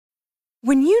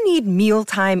When you need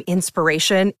mealtime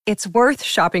inspiration, it's worth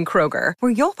shopping Kroger,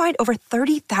 where you'll find over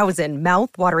 30,000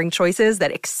 mouth-watering choices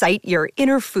that excite your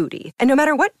inner foodie. And no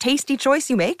matter what tasty choice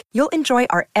you make, you'll enjoy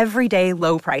our everyday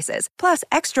low prices, plus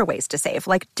extra ways to save,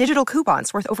 like digital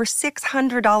coupons worth over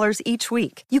 $600 each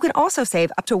week. You can also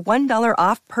save up to $1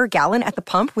 off per gallon at the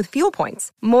pump with fuel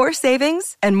points. More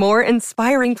savings and more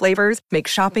inspiring flavors make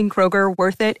shopping Kroger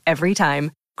worth it every time.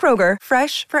 Kroger,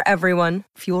 fresh for everyone.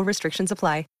 Fuel restrictions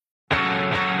apply.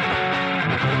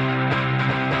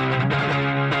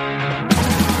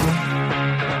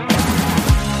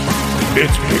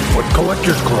 It's Bigfoot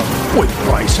Collectors Club with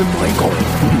Bryce and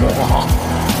Michael.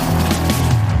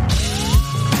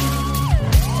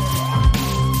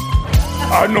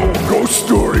 I know a ghost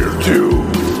story or two.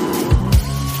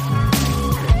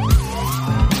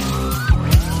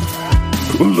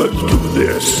 Let's do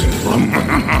this.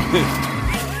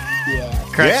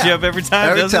 Cracks you up every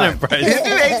time, doesn't it, Bryce? It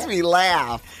makes me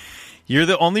laugh. You're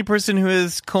the only person who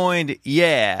has coined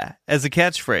 "yeah" as a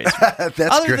catchphrase.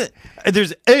 That's great.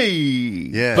 There's a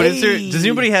yeah, but does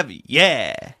anybody have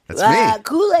 "yeah"? That's me.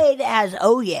 Kool-Aid has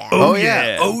 "oh yeah." Oh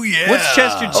yeah. Oh yeah. What's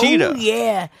Chester Cheetah? Oh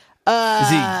yeah. Is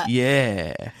he?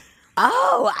 Yeah.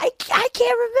 Oh, I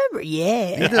can't remember.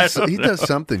 Yeah. He does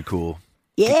something cool.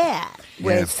 Yeah.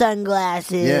 With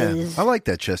sunglasses. Yeah. I like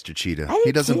that Chester Cheetah.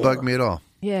 He doesn't bug me at all.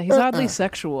 Yeah, he's oddly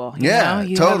sexual. You know?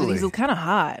 Totally. He's kind of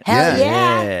hot. Hell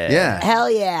yeah. Yeah. Hell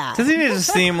yeah. Doesn't he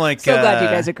just seem like... So glad you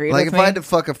guys agree like with if me. I had to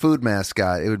fuck a food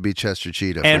mascot, it would be Chester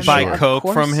Cheetah. And for buy sure.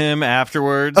 Coke from him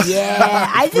afterwards.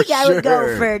 Yeah, I think I would go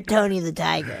sure. for Tony the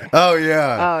Tiger. Oh,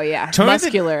 yeah. Oh, yeah. Tony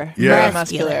muscular. Yeah. Very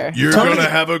muscular. You're going to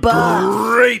have a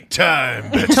great time,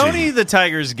 Betsy. Tony the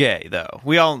Tiger's gay, though.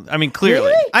 Clearly.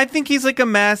 Really? I think he's like a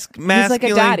masculine, like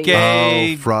a daddy.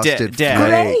 gay frosted dad.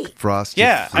 Great. Frosted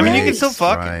Yeah, I mean, you can still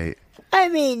fuck him. Right. I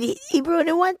mean, he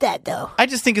wouldn't want that, though. I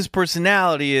just think his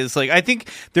personality is like, I think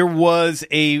there was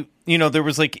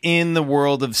like in the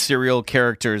world of serial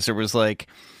characters, there was like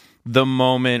the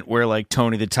moment where like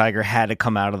Tony the Tiger had to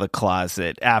come out of the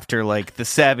closet after like the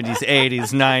 70s,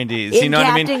 80s, 90s. You know what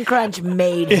I mean? Captain Crunch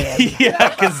made him. Yeah,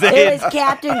 because It was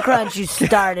Captain Crunch who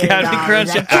started Captain it all. Crunch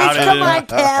He's like, outed "Just come him." on,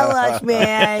 tell us,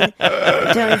 man.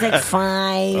 Tony's like,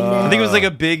 fine. I think it was like a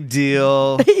big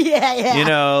deal. yeah. You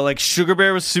know, like Sugar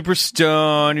Bear was super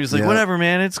stoned. He was like, Yeah. whatever,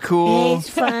 man, it's cool. It's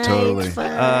fine. Totally. It's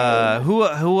fine.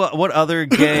 What other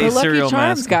gay The Lucky serial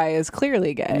Charms mascot? guy is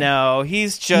clearly gay. No,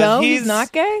 he's just No, he's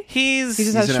not gay? He's He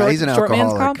just has he's an short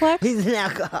man's alcoholic. complex? He's an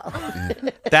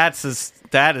alcoholic.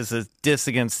 that is a diss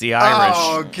against the Irish.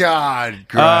 Oh, God.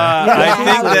 I think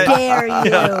How that dare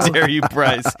you? how dare you,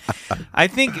 Bryce? I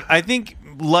think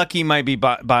Lucky might be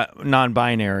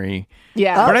non-binary.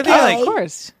 Yeah. But I think, Okay. of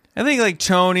course. I think like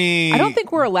Tony. I don't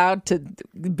think we're allowed to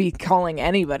be calling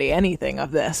anybody anything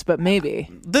of this, but maybe.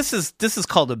 this is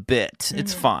called a bit.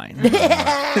 It's fine.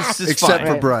 It's just Except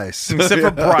fine. for Bryce. Except for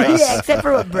Bryce. Yeah, except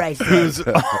for what Bryce said.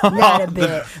 Not a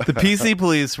bit. The PC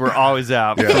police were always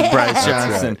out for Bryce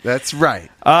Johnson. That's right.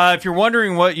 If you're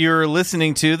wondering what you're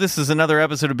listening to, this is another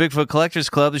episode of Bigfoot Collectors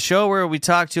Club, the show where we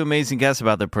talk to amazing guests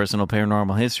about their personal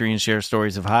paranormal history and share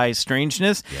stories of high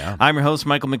strangeness. Yeah. I'm your host,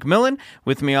 Michael McMillan.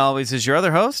 With me always is your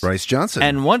other host, Bryce Johnson.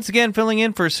 And once again, filling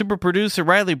in for super producer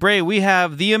Riley Bray, we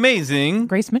have the amazing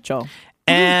Grace Mitchell.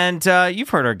 And you've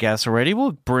heard our guest already.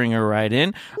 We'll bring her right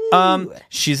in.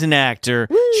 She's an actor.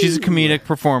 She's a comedic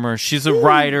performer. She's a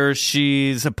writer.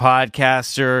 She's a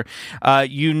podcaster.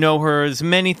 You know her as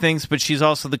many things, but she's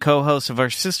also the co-host of our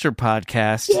sister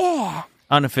podcast. Yeah.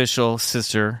 Unofficial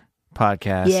sister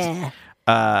podcast. Yeah.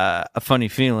 A Funny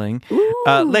Feeling.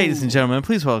 Ladies and gentlemen,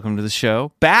 please welcome to the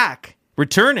show,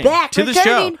 returning to the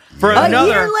show for a another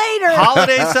year later.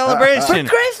 holiday celebration.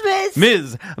 For Christmas.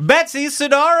 Ms. Betsy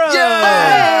Sidara.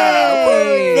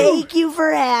 Hey! Thank you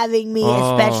for having me,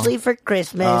 especially for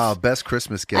Christmas. Oh, best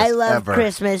Christmas gift I love ever.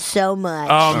 Christmas so much.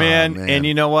 Oh man. man. And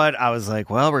you know what? I was like,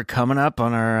 well, we're coming up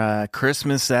on our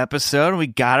Christmas episode, and we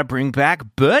got to bring back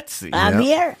Betsy. I'm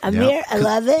here. I'm Yep. here. I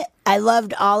love it. I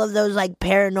loved all of those like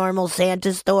paranormal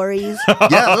Santa stories.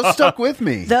 Yeah, those stuck with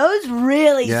me. Those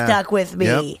really Yeah. stuck with me.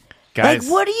 Yep. Guys.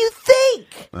 Like, what do you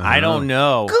think? I don't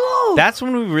know. Cool. That's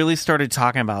when we really started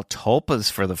talking about tulpas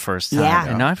for the first time. Yeah.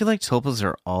 And now I feel like tulpas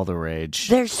are all the rage.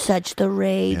 They're such the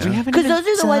rage. We haven't Because even those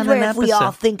are the done ones an where if we all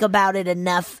episode. think about it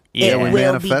enough, Yeah, we it will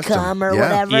manifest become them. or Yeah.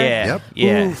 whatever. Yeah. Yep.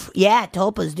 Yeah. Oof. Yeah,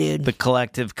 tulpas, dude. The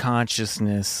collective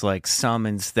consciousness like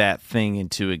summons that thing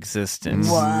into existence.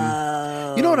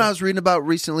 Whoa. You know what I was reading about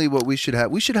recently? What we should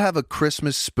have? We should have a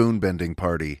Christmas spoon bending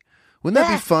party. Wouldn't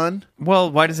that Yeah. be fun?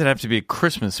 Well, why does it have to be a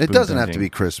Christmas spoon It doesn't have to bending? be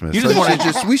Christmas. You just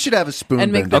Let's wanna- we should have a spoon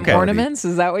And make bending them party. ornaments?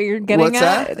 Is that what you're getting What's at?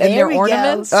 that? And There they're we go.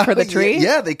 ornaments for the tree?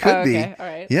 Yeah, they could Oh, be. okay. All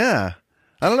right. Yeah.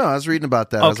 I don't know. I was reading about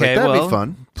that. I was like, that'd be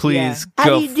fun. Please How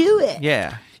go. do you do it?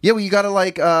 Yeah. Yeah, well, you got to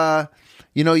like,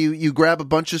 you grab a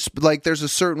bunch of, like, there's a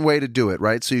certain way to do it,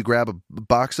 right? So you grab a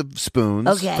box of spoons.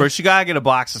 Okay. First, you gotta get a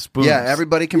box of spoons. Yeah,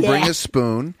 everybody can bring Yeah. a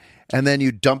spoon, and then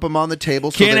you dump them on the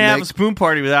table. Can't so they have make, a spoon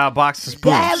party without a box of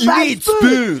spoons. Yeah, You buy need spoons.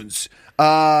 spoons.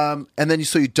 And then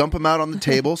you dump them out on the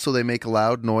table so they make a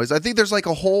loud noise. I think there's like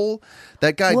a whole,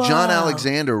 that guy John Whoa.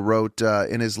 Alexander wrote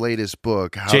in his latest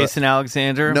book. Jason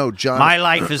Alexander? No, John- My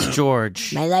Life is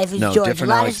George. My life is No, George. A different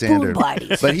lot Alexander. of spoon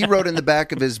parties. But he wrote in the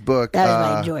back of his book, That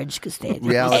was my George Costanza.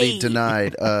 Reality Hey.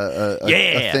 Denied, a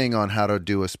Yeah. thing on how to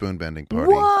do a spoon bending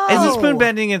party. Whoa. Isn't spoon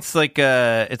bending? It's like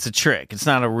it's a trick. It's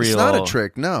not a real. It's not a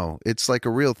trick, no. It's like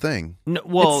a real thing. No,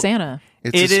 well, It's Santa.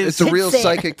 It's a real It's Santa.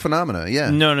 psychic phenomena, yeah.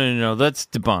 No. That's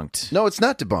debunked. No, it's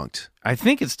not debunked. I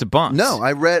think it's debunked. No,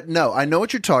 I know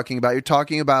what you're talking about. You're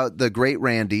talking about the great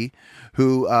Randy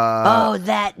who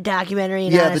that documentary.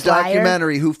 An yeah, the Honest Liar?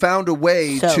 documentary who found a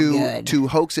way So good. to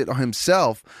hoax it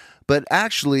himself. But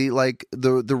actually, like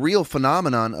the real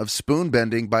phenomenon of spoon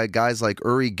bending by guys like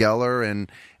Uri Geller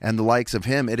and the likes of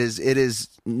him, it is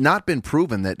not been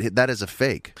proven that is a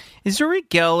fake. Has Uri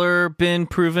Geller been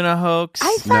proven a hoax?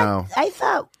 No. I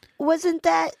thought wasn't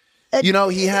that He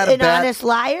had a an bad honest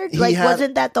liar? he Like, had-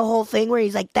 wasn't that the whole thing where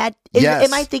he's like that? Yes.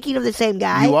 Am I thinking of the same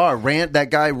guy? You are.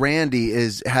 That guy Randy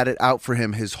had it out for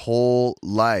him his whole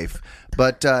life.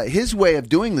 But his way of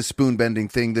doing the spoon bending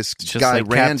thing, this Just guy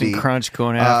like Randy, Captain Crunch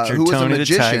going after who was a Tony the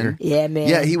magician, Tiger. Yeah, man.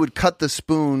 Yeah, he would cut the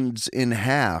spoons in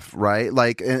half, right?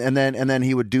 Like, and then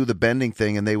he would do the bending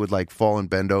thing, and they would like fall and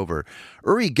bend over.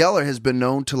 Uri Geller has been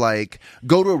known to like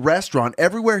go to a restaurant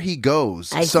everywhere he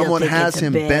goes. I still Someone think has it's a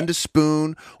him bit. bend a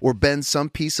spoon or bend some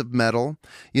piece of metal.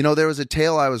 There was a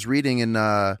tale I was reading in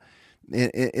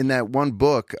that one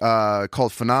book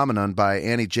called Phenomenon by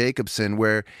Annie Jacobson,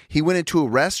 where he went into a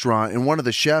restaurant and one of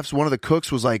the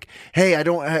cooks was like, "Hey, I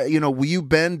don't, will you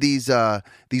bend these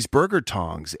burger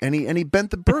tongs?" And he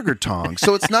bent the burger tongs.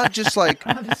 So it's not just like,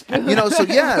 so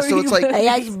it's like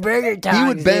I got burger tongs, he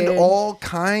would bend dude. all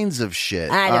kinds of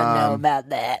shit. I don't know about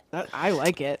that. I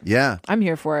like it. Yeah, I'm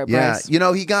here for it, yeah. Bryce.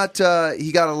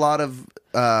 He got a lot of.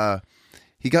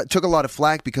 Took a lot of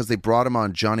flack because they brought him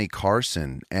on Johnny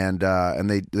Carson, and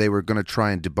they were going to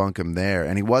try and debunk him there,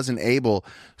 and he wasn't able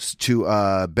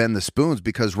to bend the spoons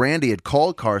because Randy had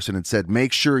called Carson and said,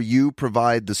 "Make sure you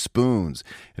provide the spoons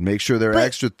and make sure they're But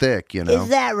extra thick." Is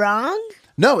that wrong?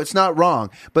 No, it's not wrong.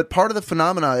 But part of the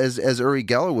phenomena, as Uri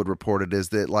Geller would report it, is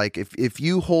that like if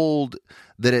you hold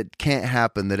that it can't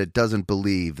happen, that it doesn't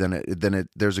believe, then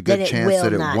there's a good Then it chance will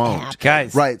that it not won't. happen.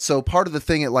 Guys. Right. So part of the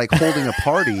thing at like holding a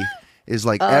party is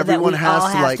like That everyone we has all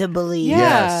to have like to believe. Yeah.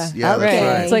 Yes. Yeah, Okay. that's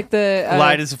right. It's like the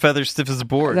Light as a feather, stiff as a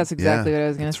board. That's exactly Yeah, what I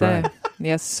was going to that's say. right.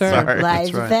 Yes, sir. Sorry. Light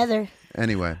as right. a feather.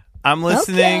 Anyway. I'm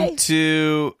listening Okay.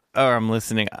 to, or I'm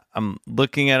looking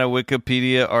at a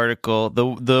Wikipedia article, the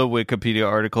Wikipedia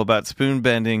article about spoon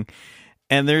bending,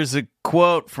 and there's a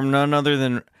quote from none other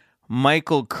than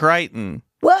Michael Crichton,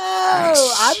 Whoa,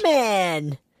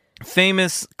 amen.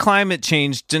 famous climate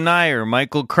change denier,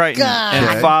 Michael Crichton, God. and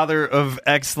Okay. father of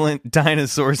excellent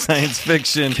dinosaur science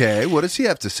fiction. Okay, what does he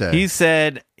have to say? He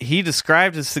said he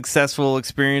described his successful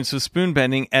experience with spoon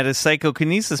bending at a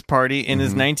psychokinesis party in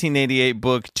his 1988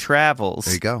 book Travels.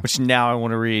 There you go. Which now I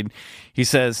want to read. He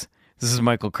says, this is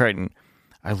Michael Crichton.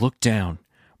 I looked down.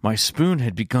 My spoon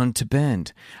had begun to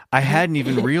bend. I hadn't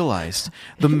even realized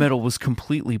the metal was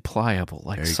completely pliable,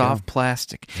 like soft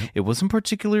plastic. It wasn't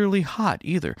particularly hot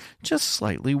either, just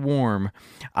slightly warm.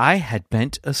 I had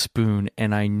bent a spoon,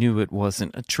 and I knew it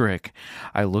wasn't a trick.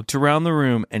 I looked around the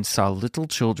room and saw little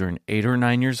children, 8 or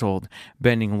 9 years old,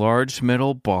 bending large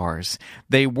metal bars.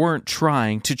 They weren't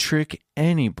trying to trick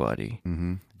anybody.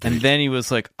 Mm-hmm. And then he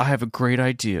was like, I have a great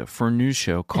idea for a new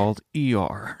show called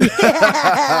ER.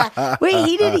 Wait,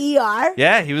 he did ER?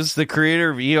 Yeah, he was the creator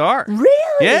of ER. Really?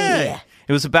 Yeah.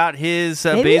 It was about his,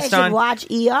 Maybe I based should on watch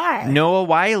ER. Noah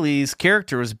Wiley's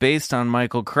character was based on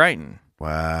Michael Crichton.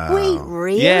 Wow. Wait,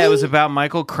 really? Yeah, it was about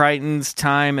Michael Crichton's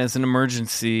time as an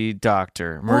emergency What?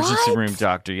 room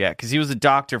doctor. Yeah, because he was a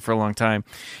doctor for a long time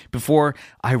before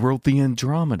I wrote the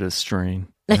Andromeda strain.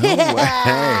 No way.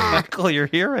 Michael, you're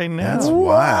here right now. That's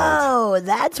wild. Whoa,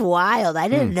 that's wild. I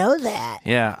didn't know that.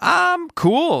 Yeah,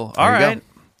 cool. All There you right.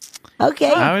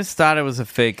 Okay. I always thought it was a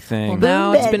fake thing. Well,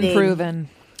 now it's been bending. proven.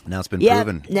 Now it's been Yeah,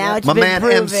 proven. now it's My been man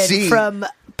proven MC. from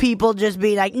people just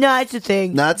being like, no, it's a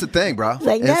thing. No, it's a thing, bro.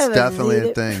 Like, it's none of us definitely need a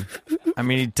it. thing. I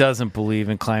mean, he doesn't believe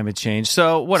in climate change,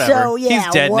 so whatever. So, yeah,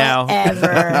 he's dead now.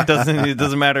 whatever. it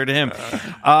doesn't matter to him.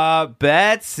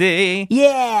 Betsy,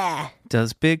 Yeah.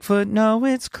 does Bigfoot know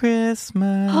it's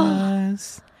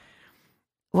Christmas?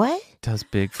 What? Does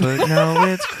Bigfoot know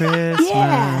it's Christmas?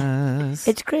 Yeah,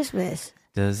 it's Christmas.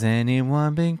 Does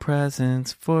anyone bring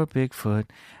presents for Bigfoot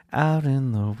out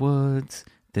in the woods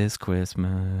this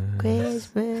Christmas?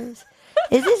 Christmas.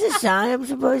 Is this a song I'm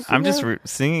supposed to I'm know? just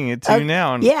singing it to you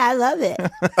now. Yeah, I love it.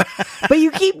 But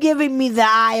you keep giving me the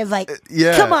eye of like,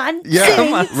 yeah. come on, Yeah. sing.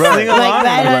 Come on, Right. sing Like, along.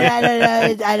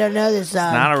 I don't know this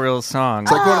song. Not a real song.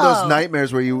 It's like one of those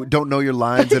nightmares where you don't know your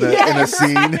lines in a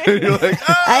scene. You're like,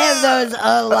 ah! I have those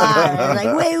a lot. I'm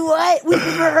like, wait, what? We've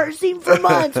been rehearsing for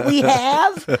months. We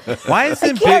have? Why I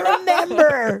isn't can't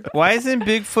remember. Why isn't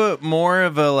Bigfoot more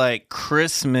of a like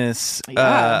Christmas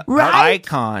Yeah. Right?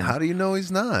 icon? How do you know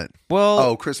he's not?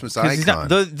 Well, Christmas 'cause he's icon.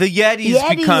 not- the Yeti's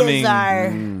Yeti becoming is our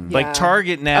like Yeah.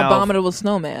 Target now. Abominable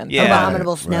snowman. Yeah.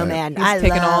 abominable snowman. He's I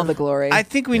taking all love. the glory. I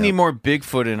think we need more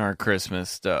Bigfoot in our Christmas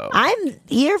stuff. I'm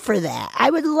here for that. I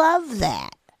would love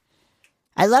that.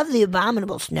 I love the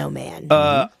abominable snowman.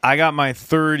 I got my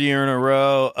third year in a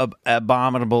row of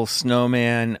abominable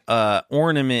snowman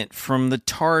ornament from the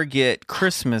Target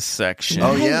Christmas section.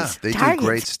 Oh, yeah. Nice. They do Target's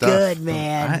great stuff. Good,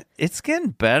 man. It's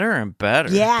getting better and better.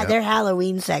 Yeah, their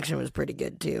Halloween section was pretty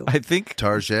good too. I think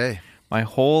Target. my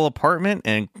whole apartment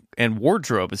and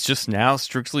wardrobe is just now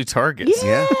strictly Target.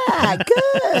 Yeah,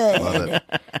 good. Love it.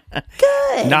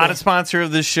 Good. Not a sponsor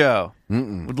of this show.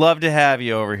 Would love to have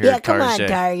you over here Yeah, at come on, Target.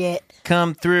 Target.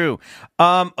 Come through.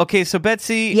 Okay, so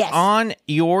Betsy, Yes. on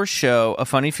your show, A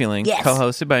Funny Feeling, Yes.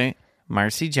 co-hosted by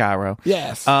Marcy Jarrow.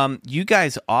 Yes. You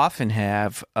guys often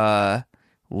have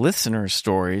listener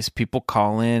stories. People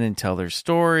call in and tell their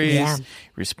stories, Yeah.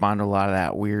 respond to a lot of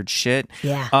that weird shit.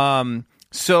 Yeah.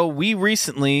 So we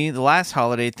recently, the last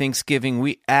holiday, Thanksgiving,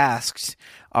 we asked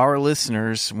our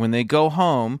listeners when they go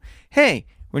home, hey,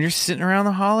 when you're sitting around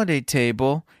the holiday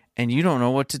table and you don't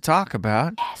know what to talk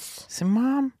about, say,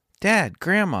 Mom, Dad,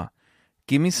 Grandma,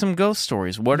 give me some ghost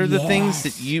stories. What are the things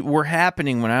that you were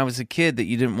happening when I was a kid that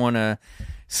you didn't want to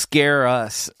scare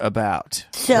us about?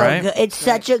 So right? good. It's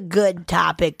such a good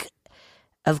topic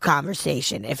of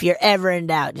conversation. If you're ever in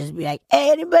doubt, just be like, hey,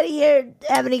 anybody here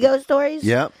have any ghost stories?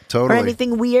 Yeah, Or totally.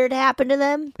 anything weird happened to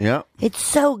them? Yeah. It's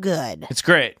so good. It's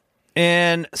great.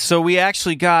 And so we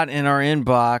actually got in our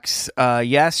inbox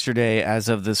yesterday, as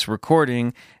of this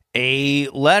recording, a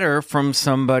letter from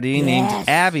somebody named Yes.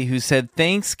 Abby who said,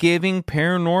 Thanksgiving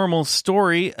paranormal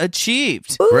story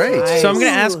achieved. Great. So I'm going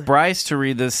to Ooh. ask Bryce to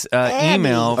read this Abby.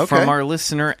 email Okay. from our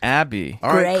listener, Abby. All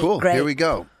right, Great, cool. great. Here we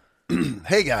go.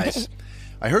 Hey, guys.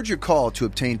 I heard your call to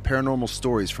obtain paranormal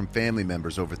stories from family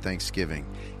members over Thanksgiving,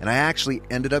 and I actually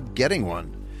ended up getting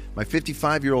one. My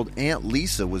 55-year-old Aunt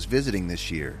Lisa was visiting this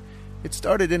year. It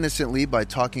started innocently by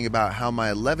talking about how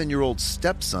my 11-year-old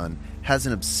stepson has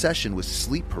an obsession with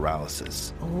sleep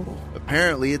paralysis.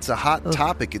 Apparently, it's a hot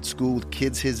topic at school with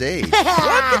kids his age.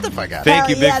 What? Get the fuck out of here. Thank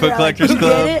you, Hell yeah, Bigfoot they're like, Collectors "You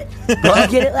Club." Get it? Did you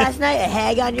get it last night? A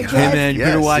hag on your chest? Hey, man, you Yeah,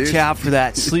 better watch seriously. out for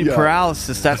that sleep Yeah.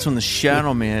 paralysis. That's when the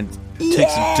shadow man takes a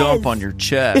Yes. dump on your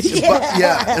chest. But,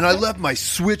 yeah, and I left my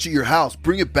Switch at your house.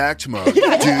 Bring it back tomorrow,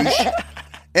 you douche.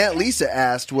 Aunt Lisa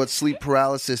asked what sleep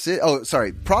paralysis is. Oh,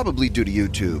 sorry, probably due to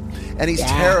YouTube. And he's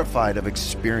terrified of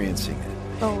experiencing it.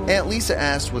 Aunt Lisa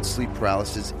asked what sleep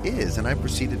paralysis is, and I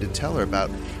proceeded to tell her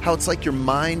about how it's like your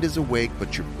mind is awake,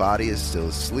 but your body is still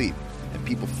asleep. And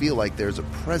people feel like there's a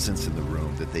presence in the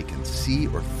room that they can see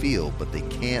or feel, but they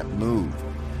can't move.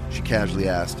 She casually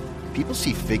asked, people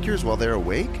see figures while they're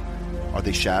awake? Are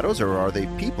they shadows or are they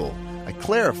people? I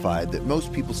clarified that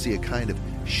most people see a kind of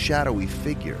shadowy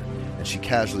figure. And she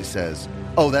casually says,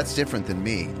 oh, that's different than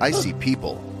me. I see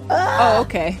people. Oh,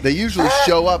 okay. They usually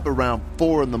show up around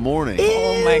 4 in the morning.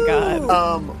 Oh my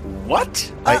god.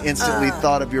 What? I instantly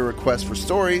thought of your request for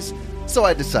stories, so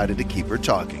I decided to keep her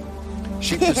talking.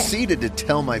 She proceeded to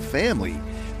tell my family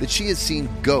that she has seen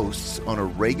ghosts on a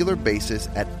regular basis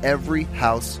at every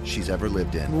house she's ever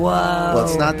lived in. Whoa. Well,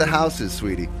 it's not the houses,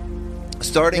 sweetie.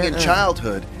 Starting in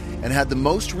childhood, and had the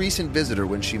most recent visitor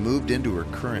when she moved into her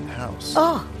current house.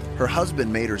 Oh. Her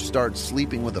husband made her start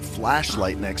sleeping with a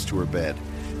flashlight next to her bed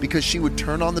because she would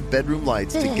turn on the bedroom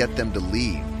lights to get them to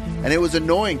leave. And it was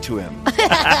annoying to him.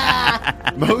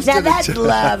 Most Now of the that's time.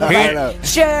 love. I know.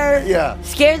 Sure. Yeah.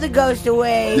 Scare the ghost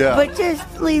away, Yeah. but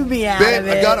just leave me out Babe, of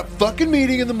it. I got a fucking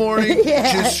meeting in the morning.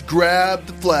 Yeah. Just grab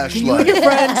the You and flashlight. your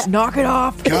friends, knock it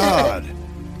off. God.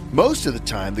 Most of the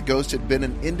time, the ghost had been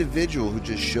an individual who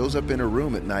just shows up in her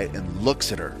room at night and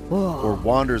looks at her. Or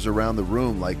wanders around the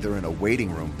room like they're in a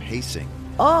waiting room pacing.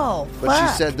 Oh, fuck. But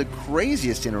she said the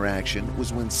craziest interaction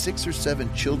was when 6 or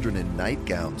 7 children in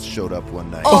nightgowns showed up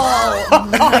one night.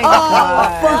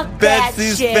 Oh, fuck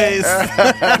Betsy's that shit. face.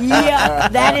 Yeah,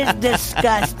 that is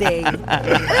disgusting.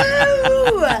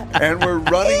 Ooh. And were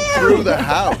running through the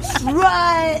house.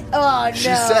 Right. Oh, no. She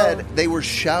said they were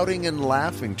shouting and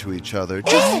laughing to each other,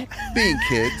 just being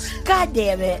kids. God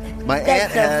damn it. My That's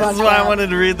aunt so had- That's fucked why I up. wanted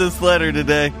to read this letter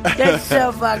today. That's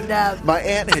so fucked up. My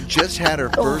aunt had just had her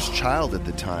first child at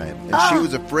the time, and she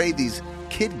was afraid these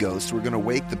kid ghosts were going to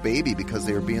wake the baby because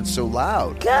they were being so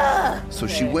loud. So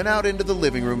she went out into the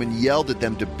living room and yelled at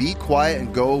them to be quiet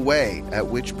and go away, at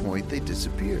which point they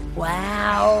disappeared.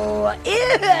 Wow. Ew.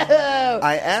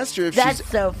 I asked her if That's she's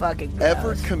so fucking gross.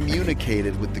 ever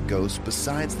communicated with the ghost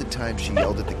besides the time she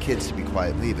yelled at the kids to be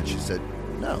quiet and leave, and she said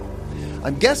no.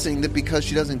 I'm guessing that because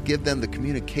she doesn't give them the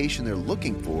communication they're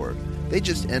looking for, they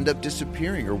just end up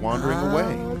disappearing or wandering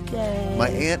away. Okay. My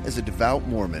aunt is a devout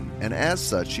Mormon, and as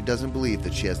such, she doesn't believe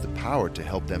that she has the power to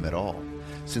help them at all.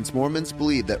 Since Mormons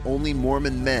believe that only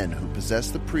Mormon men who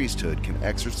possess the priesthood can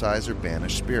exorcise or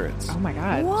banish spirits. Oh my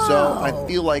god. Whoa. So I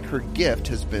feel like her gift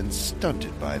has been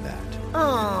stunted by that.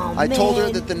 Oh, I told her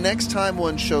man. that the next time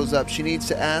one shows up, she needs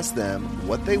to ask them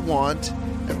what they want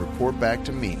and report back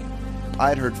to me.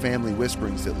 I'd heard family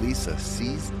whisperings that Lisa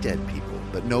sees dead people,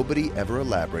 but nobody ever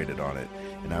elaborated on it,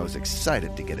 and I was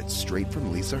excited to get it straight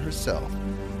from Lisa herself.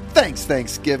 Thanks,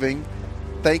 Thanksgiving.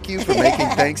 Thank you for making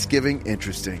Thanksgiving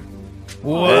interesting.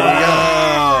 Whoa.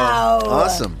 Wow.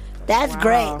 Awesome. That's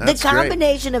great. That's the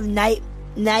combination of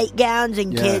nightgowns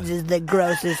and Yeah. kids is the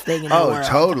grossest thing in the Oh, world.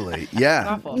 totally. Yeah.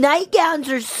 Awful. Nightgowns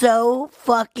are so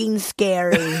fucking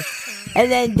scary. And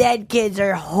then dead kids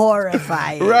are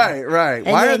horrifying. Right. And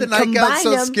Why are the then nightgowns so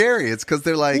combine them- scary? It's because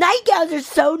they're like... Nightgowns are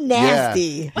so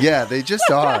nasty. Yeah, they just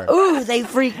are. Ooh, they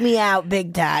freak me out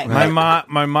big time.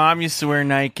 My mom used to wear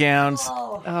nightgowns,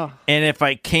 Oh. and if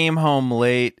I came home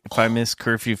late, if I missed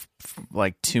curfew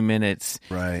like 2 minutes,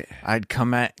 Right. I'd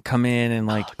come in and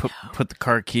like put the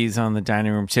car keys on the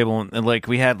dining room table, and like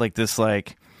we had like this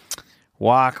like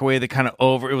walkway that kind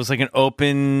of it was like an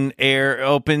open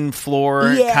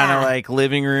floor Yeah. kind of like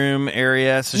living room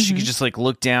area, so she could just like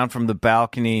look down from the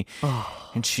balcony,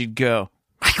 and she'd go,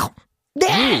 Michael,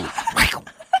 Michael.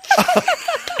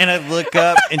 And I'd look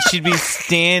up, and she'd be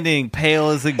standing pale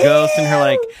as a ghost in her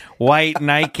like white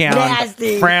nightgown,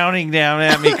 Nasty. frowning down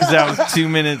at me because I was 2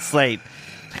 minutes late.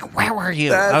 Like, where were you?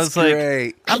 That's I was like,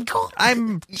 great.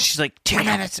 She's like, 2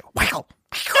 minutes, Michael.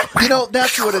 You know,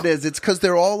 that's what it is. It's because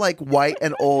they're all like white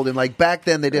and old, and like back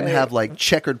then they didn't have like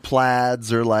checkered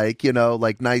plaids or like, you know,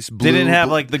 like nice blue. They didn't have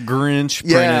like the Grinch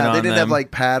printed yeah, on they didn't have them. like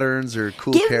patterns or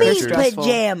cool Give characters. me Stressful.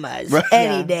 pajamas Right.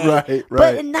 any Yeah. day. Right, But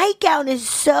right. a nightgown is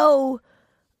so...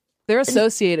 They're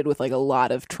associated with like a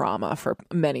lot of trauma for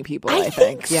many people, I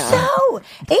think Yeah. so.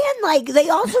 And like they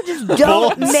also just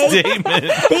don't Bold make statement.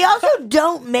 they also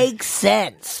don't make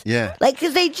sense. Yeah. Like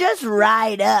cuz they just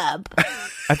ride up.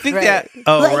 I think Right. that.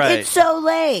 Oh, like right. it's so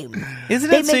lame. Isn't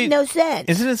They it so make you, no sense.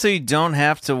 Isn't it so you don't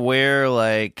have to wear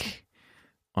like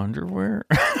underwear?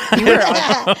 You were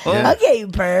Yeah. Okay, you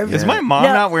perv. Is my mom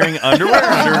No. not wearing underwear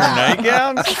under her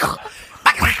nightgown?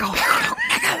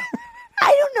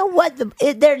 I don't know what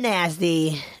they're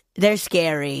nasty. They're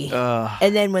scary.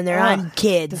 And then when they're on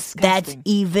kids, that's disgusting.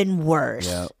 even worse.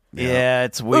 Yeah. Yeah,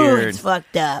 it's Ooh, weird. it's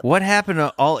fucked up. What happened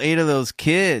to all 8 of those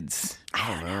kids? I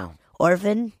don't know.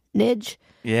 Orphanage?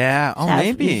 Yeah. Oh, House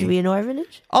used to be maybe. an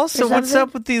orphanage? Also, or what's something?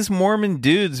 up with these Mormon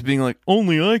dudes being like,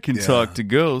 only I can Yeah. talk to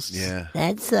ghosts? Yeah.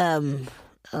 That's a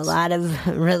lot of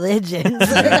religions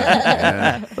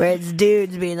where it's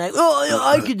dudes being like, "Oh,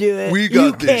 I could do it. We You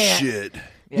got this can't." shit.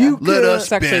 Yeah. Let us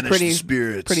It's actually banish the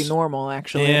spirits. pretty normal,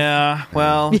 actually. Yeah,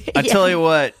 well, I tell you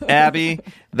what, Abby,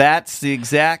 that's the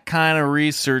exact kind of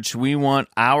research we want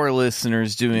our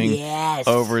listeners doing Yes.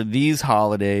 over these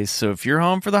holidays. So if you're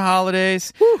home for the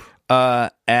holidays,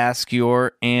 ask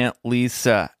your Aunt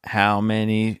Lisa how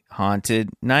many haunted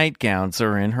nightgowns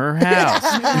are in her house.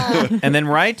 And then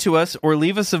write to us or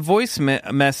leave us a voice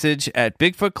message at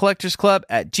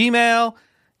BigfootCollectorsClub@gmail.com.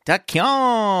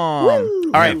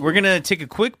 All right, we're going to take a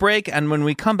quick break, and when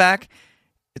we come back,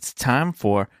 it's time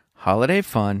for Holiday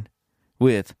Fun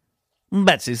with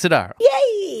Betsy Sidaro.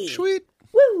 Yay! Sweet.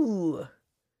 Woo!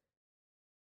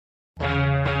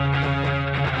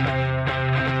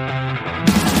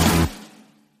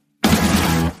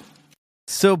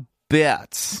 So,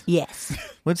 Bets, Yes.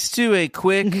 let's do a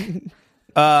quick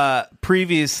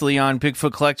previously on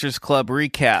Bigfoot Collectors Club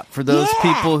recap for those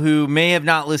Yeah. people who may have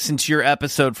not listened to your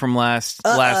episode from last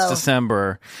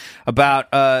December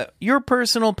about your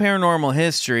personal paranormal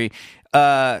history.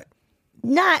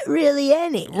 Not really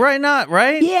any. Right, not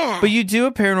right? Yeah. But you do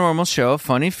a paranormal show, a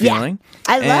funny feeling.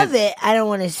 I and- love it. I don't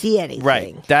want to see anything.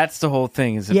 Right. That's the whole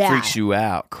thing, is it Yeah. freaks you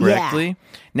out, correctly?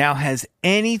 Now, has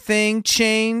anything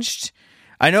changed?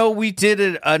 I know we did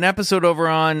an episode over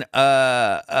on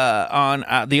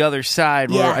the other side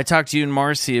where Yeah. I talked to you and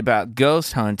Marcy about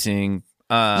ghost hunting.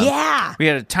 Yeah. We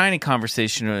had a tiny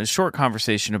conversation, a short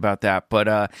conversation about that.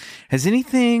 But has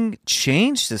anything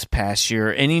changed this past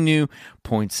year? Any new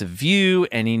points of view?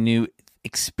 Any new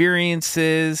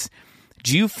experiences?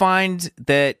 Do you find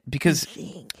that, because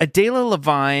Adela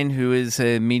Levine, who is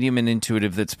a medium and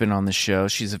intuitive that's been on the show,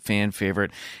 she's a fan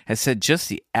favorite, has said just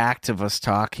the act of us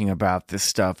talking about this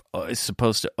stuff is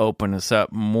supposed to open us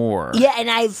up more. Yeah,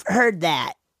 and I've heard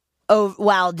that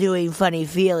while doing Funny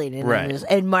Feeling. And, Right.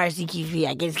 and Marcy keeps me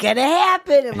like, it's going to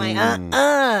happen. I'm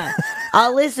like,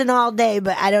 I'll listen all day,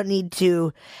 but I don't need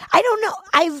to. I don't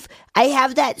know. I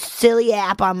have that silly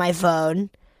app on my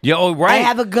phone. Yeah, oh, right. I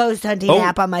have a ghost hunting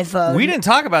app on my phone. We didn't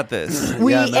talk about this.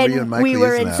 We Yeah, I remember you and Michael we were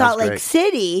using in that. Salt That was Lake great.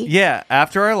 City. Yeah,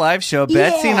 after our live show,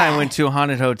 Betsy and I Yeah. went to a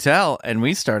haunted hotel and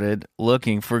we started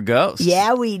looking for ghosts.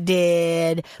 Yeah, we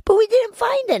did, but we didn't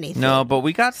find anything. No, but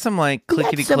we got some like we got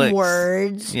clickety some clicks.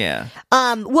 words. Yeah.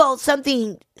 Well,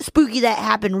 something spooky that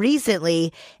happened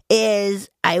recently is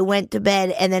I went to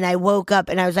bed and then I woke up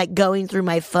and I was like going through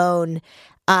my phone.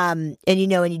 And you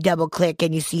know, when you double click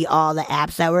and you see all the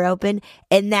apps that were open,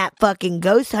 and that fucking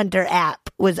Ghost Hunter app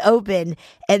was open,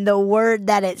 and the word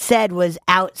that it said was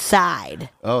outside.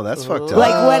 Oh, that's fucked up.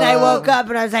 Like when I woke up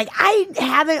and I was like, I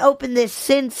haven't opened this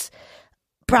since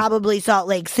probably Salt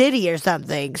Lake City or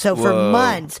something. So for Whoa.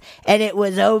 months, and it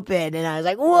was open, and I was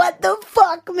like, what the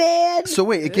fuck, man? So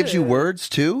wait, it gives you words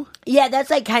too? Yeah, that's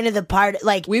like kind of the part,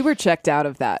 like, We were checked out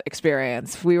of that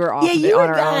experience. We were off Yeah, you on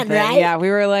were our gone, own thing. right? Yeah,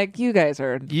 we were like, you guys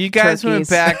are You guys went turkeys.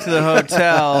 back to the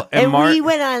hotel and, and we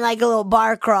went on like a little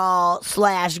bar crawl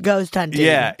 / ghost hunting.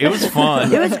 Yeah, it was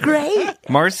fun. It was great.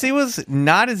 Marcy was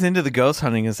not as into the ghost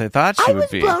hunting as I thought she I would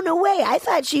was be. blown away. I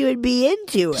thought she would be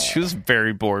into it. She was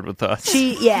very bored with us.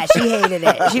 She hated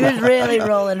it. She was really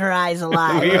rolling her eyes a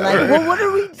lot. We're like, well, what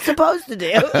are we supposed to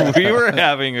do? We were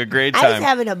having a great I was time.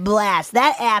 having a blast.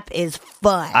 That app is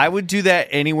fun. I would do that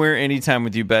anywhere, anytime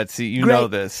with you, Betsy. You Great. know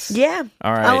this. Yeah.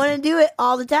 All right. I want to do it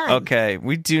all the time. Okay,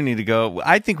 we do need to go.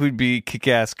 I think we'd be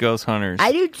kick-ass ghost hunters.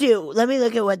 I do too. Let me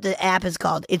look at what the app is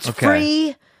called. It's Okay.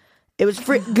 free. It was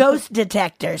free. Ghost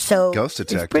Detector. So Ghost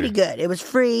Detector. It's pretty good. It was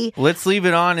free. Let's leave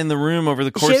it on in the room over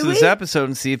the course Should of this we? episode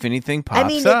and see if anything pops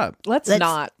mean, up. Let's Let's-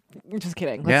 not. Just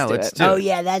kidding. Yeah, Let's let's do do it. Oh it.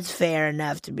 yeah, that's fair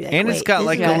enough to be like. And it's wait, got this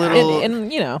like is a what little-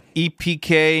 and you know,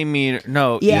 EPK meter.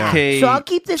 No, Yeah. EKG. So I'll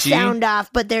keep the sound off,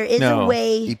 but there is No. a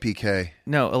way. EPK.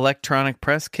 No, electronic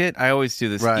press kit. I always do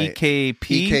this. Right.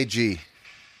 EKP. EKG.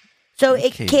 So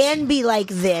it EKG. can be like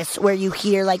this, where you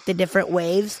hear like the different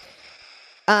waves.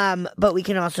 But we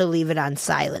can also leave it on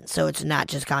silent, so it's not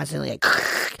just constantly like.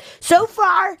 So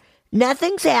far,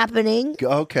 nothing's happening.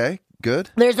 Okay, good.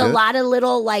 There's a good. lot of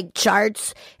little like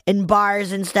charts and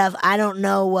bars and stuff. I don't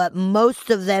know what most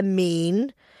of them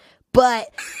mean, but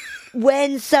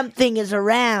when something is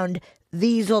around,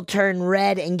 these will turn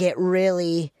red and get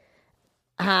really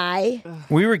high.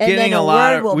 We were then getting a a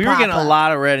lot word of. will We were pop getting a up.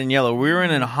 lot of red and yellow. We were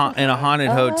in a haunted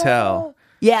hotel.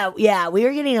 Yeah, we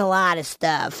were getting a lot of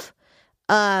stuff.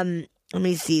 Let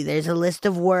me see. There's a list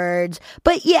of words,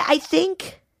 but yeah, I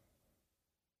think.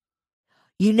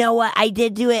 You know what? I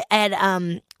did do it at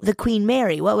the Queen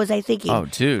Mary. What was I thinking? Oh,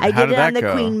 dude, I how did did it on that the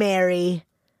go? Queen Mary.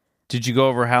 Did you go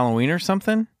over Halloween or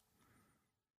something?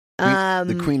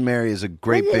 The Queen Mary is a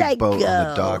great when did I big boat on the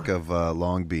go? dock of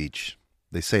Long Beach.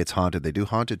 They say it's haunted. They do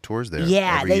haunted tours there.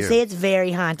 Yeah, every they year. say it's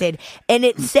very haunted. And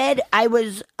it said I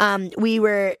was we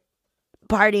were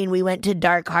partying, we went to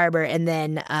Dark Harbor and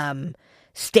then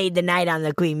stayed the night on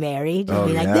the Queen Mary. Just Oh,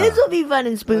 be like, yeah. this will be fun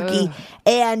and spooky.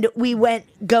 And we went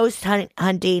ghost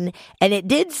hunting and it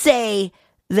did say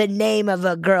the name of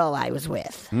a girl I was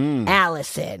with,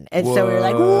 Allison. And so we were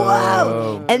like,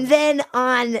 whoa. And then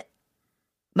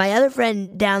my other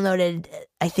friend downloaded,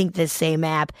 I think, this same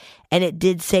app, and it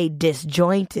did say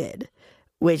Disjointed,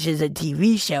 which is a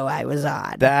TV show I was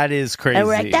on. That is crazy. And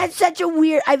we're like, that's such a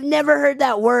weird, I've never heard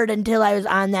that word until I was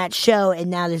on that show, and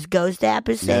now this ghost app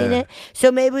is saying Yeah. it.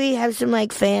 So maybe we have some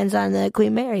like fans on the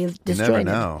Queen Mary of You Disjointed.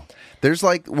 never know. There's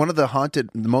like one of the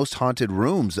most haunted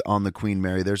rooms on the Queen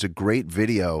Mary. There's a great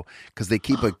video because they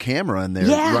keep a camera in there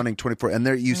Yeah. running 24. And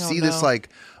there you see this no. like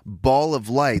ball of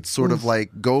light sort of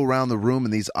like go around the room in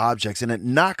these objects, and it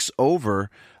knocks over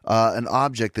an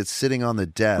object that's sitting on the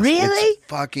desk. Really? It's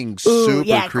fucking Ooh, super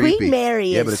yeah, creepy. Queen Mary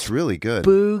Yeah, is but it's really good.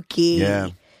 Spooky. Yeah.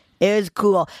 It was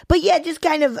cool. But yeah, just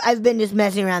kind of, I've been just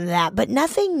messing around with that, but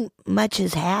nothing much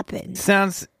has happened.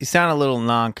 You sound a little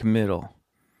non-committal.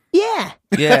 Yeah.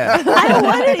 Yeah. I don't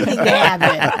want anything to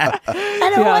happen.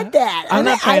 I don't want that. I'm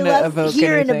not trying to I love evoke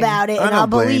hearing anything. about it, I and don't I'll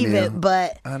blame believe you. it,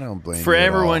 but I don't blame For you at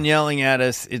everyone all. yelling at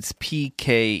us, it's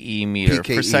PKE meter for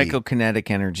PKE.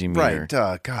 psychokinetic energy meter.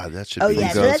 Right. God, that should oh be yeah,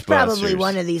 the so that's probably Ghostbusters.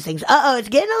 one of these things. It's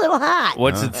getting a little hot.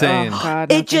 What's it saying? Oh, God,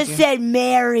 no, It just thank you. said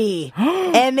Mary.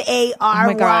 M-A-R-Y. Oh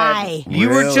my God. You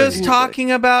were Really? just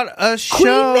talking about a show.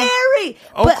 Queen Mary.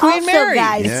 Oh, but Queen also, Mary.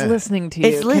 guys, It's Yeah. listening to you.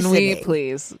 It's Can we listening.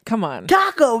 please? Come on.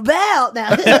 Taco Bell.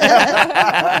 Now,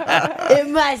 it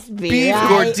must be Beef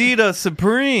right? Gordita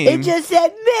Supreme. It just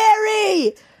said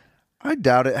Mary. I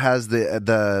doubt it has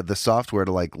the software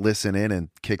to like listen in and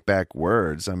kick back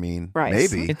words. I mean, Right.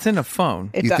 maybe. It's in a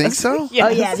phone. It You think does. so? Yes. Oh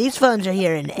yeah, these phones are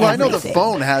hearing Well, I know the everything.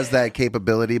 phone has that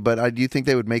capability, but do you think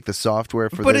they would make the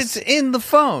software for But this? it's in the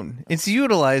phone. It's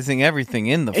utilizing everything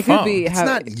in the It phone. could be. It's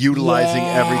not utilizing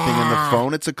Yeah. everything in the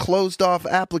phone. It's a closed off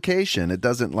application. It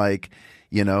doesn't like,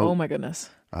 Oh my goodness.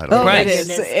 I don't Oh, know. Right. It is.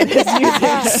 goodness. It is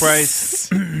using. Price.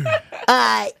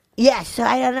 Yeah, so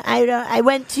I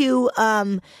went to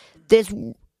this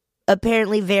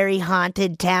apparently very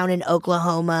haunted town in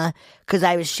Oklahoma because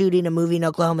I was shooting a movie in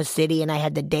Oklahoma City and I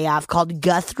had the day off called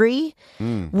Guthrie,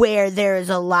 where there's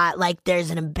a lot, like there's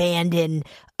an abandoned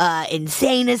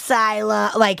insane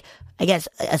asylum, like I guess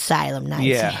asylum, not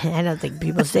Yeah. insane. I don't think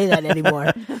people say that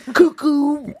anymore.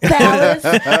 Cuckoo Palace.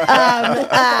 So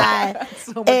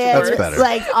much And That's better.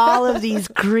 like all of these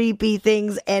creepy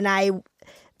things, and I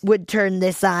would turn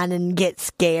this on and get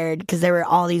scared because there were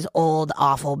all these old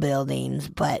awful buildings,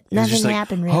 but It's just nothing like,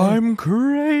 happened really. I'm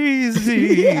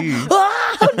crazy.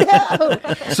 Oh no!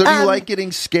 So do you like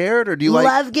getting scared, or do you like?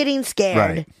 Love getting scared.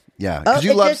 Right. Yeah. Oh, Because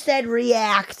you it love. just said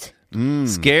react.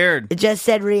 Scared. It just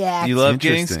said react. You love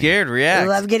getting Interesting. scared. I React.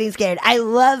 love getting scared. I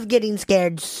love getting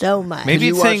scared so much. Maybe do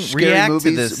you it's saying watch scary react to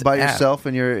movies this by app. yourself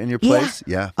in your place?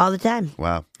 Yeah. all the time.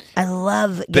 Wow. I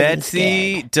love getting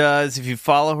Betsy scared. does. If you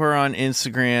follow her on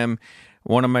Instagram,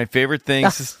 one of my favorite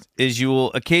things is you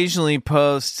will occasionally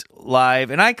post live,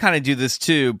 and I kind of do this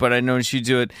too, but I notice you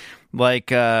do it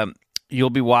like you'll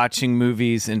be watching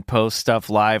movies and post stuff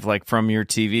live, like from your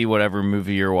TV, whatever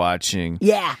movie you're watching.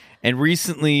 Yeah. And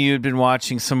recently you had been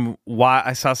watching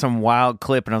I saw some wild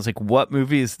clip, and I was like, what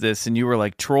movie is this? And you were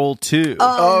like, Troll 2.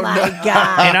 Oh, my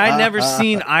god. And I'd never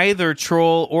seen either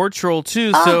Troll or Troll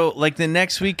 2. So, like, the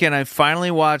next weekend, I finally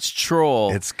watched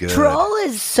Troll. It's good. Troll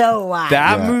is so wild.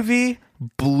 That Yeah. movie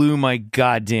blew my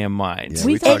goddamn mind. Yeah,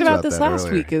 We talked talked about this that last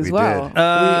earlier. week as We well. did.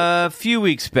 A few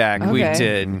weeks back, we Okay.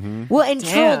 did. Well, and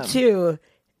Damn. Troll 2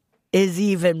 is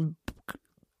even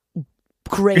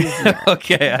crazy.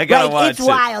 Okay, I gotta Like, watch it's it.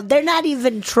 wild. They're not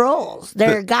even trolls.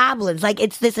 They're goblins. Like,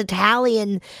 it's this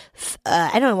Italian,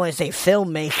 I don't want to say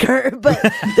filmmaker, but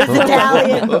this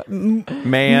Italian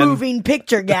Man. moving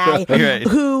picture guy Right.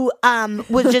 who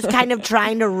was just kind of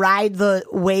trying to ride the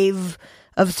wave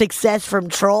of success from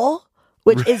Troll,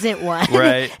 which isn't one.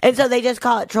 Right. And so they just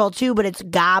call it Troll 2, but it's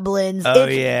goblins. Oh,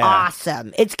 it's yeah.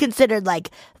 awesome. It's considered like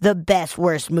the best,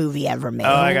 worst movie ever made.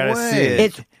 Oh, I gotta see it.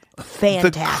 It's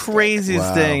fantastic. The craziest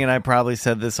Wow. thing, and I probably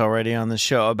said this already on the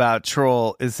show about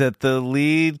Troll, is that the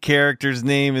lead character's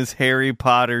name is Harry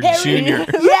Potter Jr.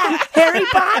 Yeah, Harry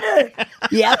Potter.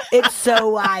 Yep, it's so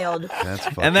wild. That's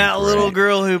fucking And that great. little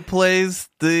girl who plays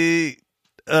the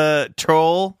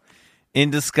troll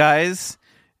in disguise,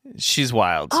 she's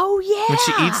wild. Oh yeah. When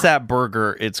she eats that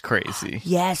burger, it's crazy.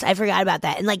 Yes, I forgot about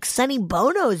that. And like Sonny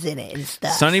Bono's in it and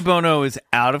stuff. Sonny Bono is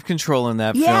out of control in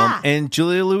that Yeah. film, and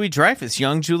Julia Louis-Dreyfus,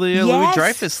 young Julia Yes.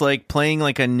 Louis-Dreyfus, like playing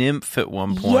like a nymph at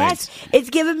one point. Yes, it's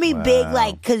given me big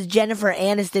like because Jennifer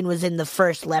Aniston was in the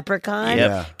first Leprechaun. Yep.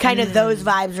 Yeah. Kind of those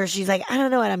vibes where she's like, I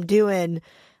don't know what I'm doing.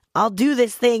 I'll do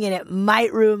this thing and it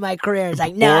might ruin my career. It's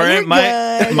like, no, or you're it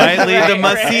might good. might lead to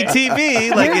must-see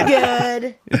TV, like You're it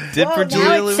good. did for Now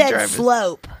Julia it said Louis-Dreyfus.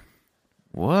 slope.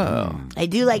 Whoa. I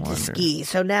do like to ski,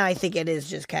 so now I think it is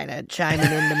just kind of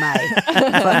chiming into my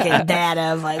fucking data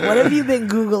of like, what have you been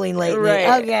Googling lately?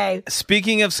 Right. Okay.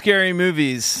 Speaking of scary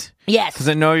movies, Yes. because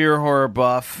I know you're a horror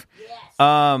buff,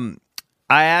 I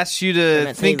asked you to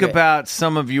my think favorite. about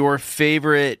some of your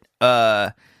favorite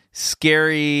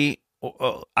scary.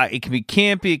 It can be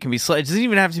campy, it can be slight. It doesn't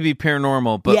even have to be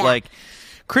paranormal, but Yeah. like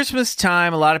Christmas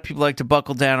time, a lot of people like to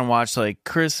buckle down and watch like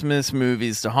Christmas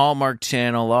movies, the Hallmark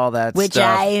Channel, all that Which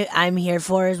stuff. I'm here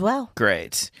for as well.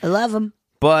 Great. I love them.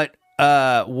 But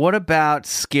what about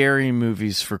scary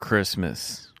movies for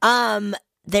Christmas?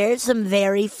 There's some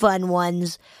very fun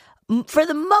ones. for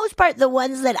the most part, the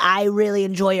ones that I really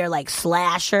enjoy are like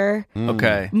slasher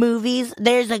Okay. movies.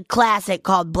 There's a classic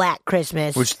called Black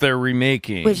Christmas, Which they're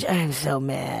remaking. which I'm so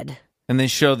mad. and they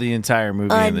show the entire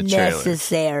movie in the trailer.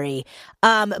 Unnecessary.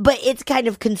 But it's kind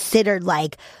of considered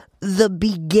like the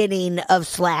beginning of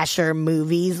slasher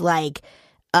movies. Like,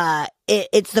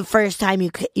 it's the first time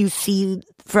you see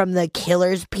from the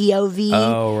killer's POV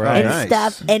Oh, right. and Nice.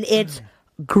 stuff, and it's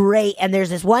great. And there's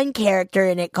this one character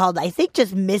in it called, I think,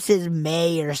 just Mrs.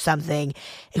 May or something,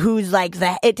 who's like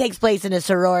it takes place in a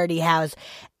sorority house,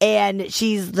 and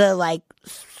she's the like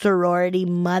sorority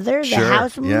mother, the Sure,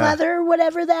 house yeah. mother,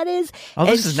 whatever that is. Oh,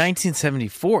 this And is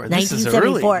 1974. This is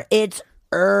early. 1974. It's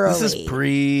early. This is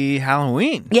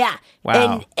pre-Halloween. Yeah.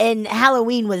 Wow. And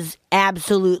Halloween was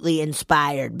absolutely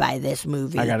inspired by this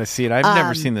movie. I got to see it. I've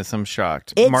never seen this. I'm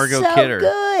shocked. It's Margot so Kidder.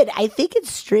 good. I think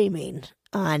it's streaming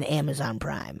on Amazon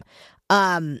Prime.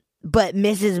 But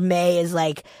Mrs. May is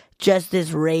like just this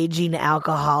raging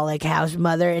alcoholic house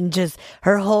mother, and just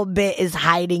her whole bit is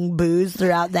hiding booze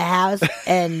throughout the house.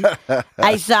 And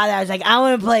I saw that, I was like, I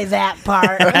want to play that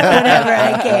part whenever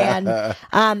I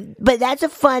can. But that's a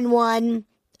fun one.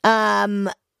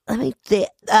 Let me think.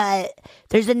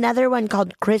 There's another one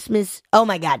called Christmas. Oh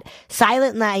my God,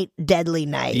 Silent Night, Deadly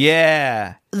Night.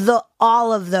 Yeah.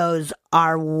 All of those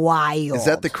are wild. Is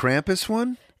that the Krampus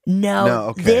one? No, No,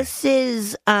 okay. This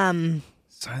is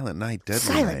Silent Night, Deadly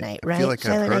Silent Night, right? I feel like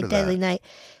Silent I've heard Night, of Deadly that. Night.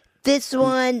 This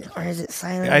one, or is it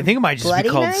Silent? I think it might just Bloody be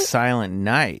called Night? Silent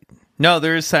Night. No,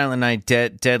 there is Silent Night,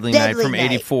 Deadly Night Deadly from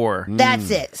Night. 84. That's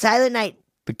it. Silent Night.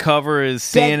 The cover is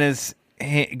Santa's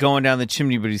going down the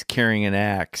chimney, but he's carrying an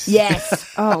axe.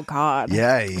 Yes. Oh God.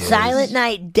 Yeah, he is. Silent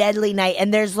Night, Deadly Night,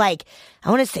 and there's like, I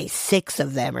want to say 6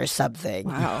 of them or something.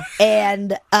 Wow.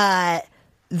 And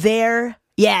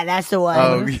that's the one.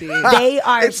 Oh, They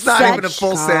are. It's not even a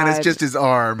full Santa, it's God. just his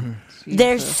arm.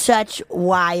 They're such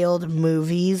wild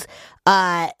movies.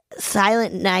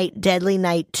 Silent Night, Deadly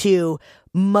Night 2.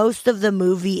 Most of the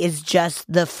movie is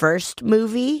just the first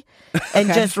movie and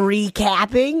just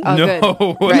recapping. Oh, No,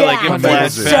 good. like in Yeah,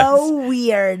 it's flashbacks. so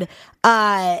weird.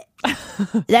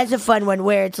 That's a fun one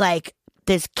where it's like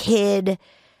this kid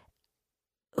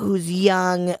who's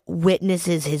young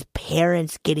witnesses his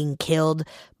parents getting killed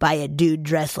by a dude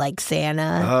dressed like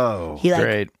Santa. Oh. He like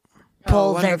Great.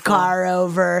 pulls their wonderful. car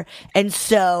over, and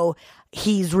so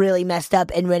he's really messed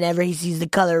up, and whenever he sees the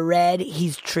color red,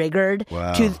 he's triggered.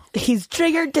 Wow. He's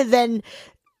triggered to then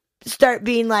start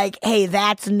being like, hey,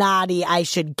 that's naughty, I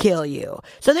should kill you.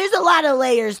 So there's a lot of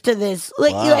layers to this.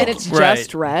 Like, Wow. you know, And it's Right.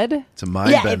 just red. It's a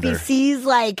mind yeah, if bender. he sees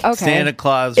like Okay. Santa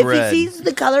Claus if Red. he sees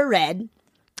the color red,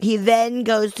 he then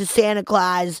goes to Santa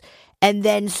Claus and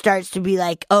then starts to be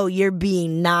like, oh, you're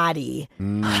being naughty.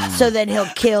 So then he'll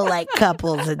kill like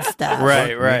couples and stuff. Right,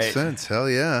 Makes right. sense. Hell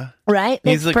yeah. Right?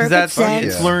 He's Makes like, 'cause perfect that's sense.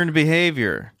 it's Yeah. learned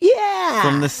behavior Yeah.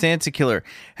 from the Santa Killer.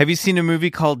 Have you seen a movie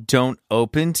called Don't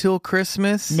Open Till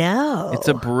Christmas? No. It's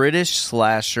a British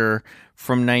slasher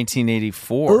from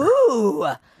 1984. Ooh.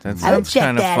 That I would sounds check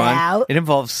kind of that fun. out. It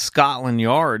involves Scotland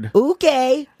Yard.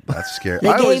 Okay. That's scary. The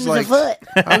I always game's liked,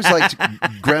 afoot. I always liked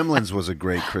Gremlins was a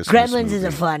great Christmas Gremlins movie. is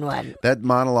a fun one. That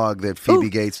monologue that Phoebe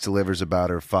Gates delivers about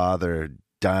her father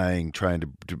dying trying to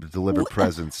deliver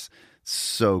presents,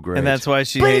 so great. And that's why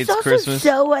she But hates it's also Christmas.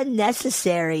 so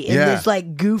unnecessary in Yeah. this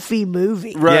like goofy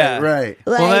movie. right, Yeah. right.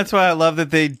 Like, Well, that's why I love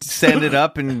that they send it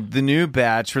up in the new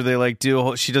batch where they like do a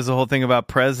whole, she does a whole thing about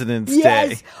President's yes.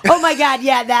 Day. Oh my God.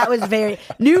 Yeah, that was very.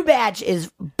 New Batch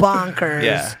is bonkers.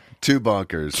 Yeah. Two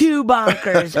bonkers. Two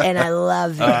bonkers, and I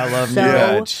love it. Oh, I love so New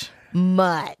Batch.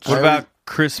 much. What about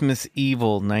Christmas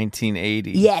Evil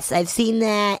 1980? Yes, I've seen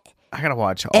that. I gotta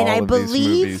watch all And I of these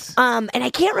believe, movies. and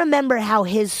I can't remember how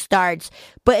his starts,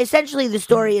 but essentially the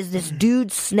story is this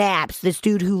dude snaps, this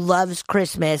dude who loves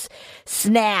Christmas,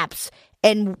 snaps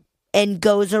and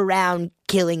goes around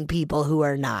killing people who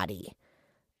are naughty.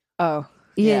 Oh.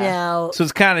 You yeah. know, So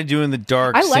it's kind of doing the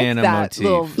dark I like Santa that motif.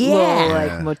 little, Yeah. little like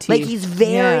Yeah. motif. like he's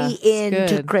very Yeah, it's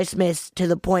into good. Christmas to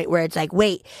the point where it's like,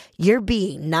 wait, you're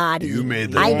being naughty. You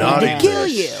made the I naughty need to kill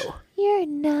list. you. You're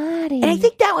naughty. And I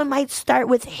think that one might start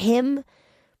with him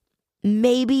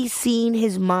maybe seeing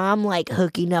his mom like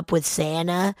hooking up with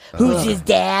Santa, who's his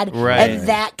dad, Right. and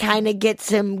that kind of gets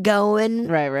him going.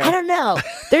 Right, right. I don't know.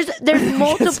 There's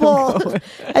multiple.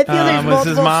 I feel there's Was multiple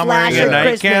his mom wearing slasher a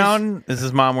Christmas. nightgown? Is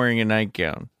his mom wearing a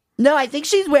nightgown? No, I think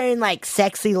she's wearing like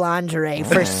sexy lingerie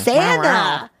for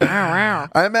Santa.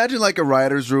 I imagine like a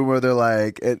writer's room where they're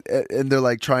like, and they're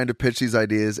like trying to pitch these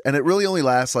ideas, and it really only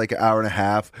lasts like an hour and a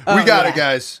half. We got it,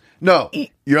 guys. No,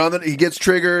 you're on the. He gets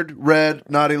triggered. Red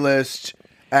naughty list.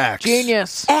 Axe.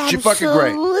 Genius. She fucking great.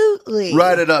 Absolutely.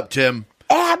 Write it up, Tim.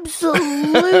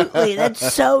 Absolutely.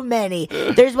 That's so many.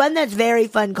 There's one that's very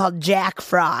fun called Jack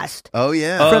Frost Oh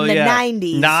yeah. from the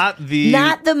 90s.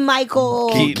 Not the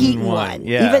Michael Keaton one.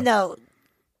 Yeah. Even though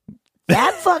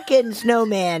that fucking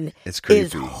snowman It's creepy.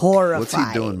 is horrifying. What's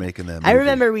he doing making that movie? I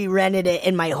remember we rented it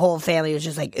and my whole family was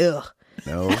just like, ugh.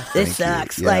 No, This thank you.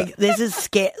 sucks. Yeah. Like, this is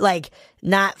like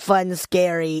not fun,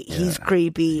 scary. He's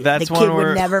creepy. That's the one kid where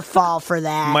would never fall for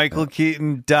that. Michael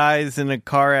Keaton dies in a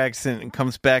car accident and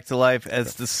comes back to life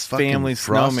as the Fucking family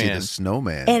Frosty snowman, the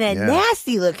snowman. and a Yeah.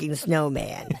 nasty looking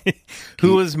snowman.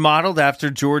 who was modeled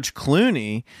after George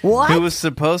Clooney, What? who was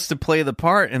supposed to play the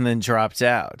part and then dropped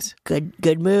out.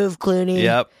 Good move, Clooney.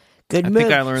 Yep. Good I move.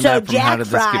 think I learned so that from Jack How Did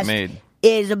This Get Frost Made?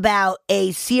 is about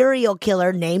a serial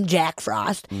killer named Jack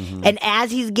Frost, and as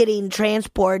he's getting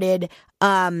transported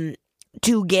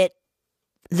to get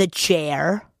the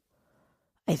chair,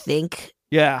 I think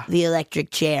Yeah. the electric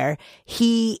chair,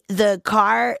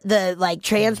 the like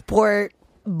transport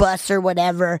bus or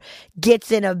whatever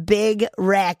gets in a big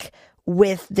wreck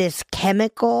with this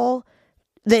chemical.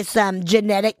 This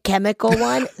genetic chemical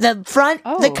one.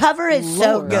 The cover is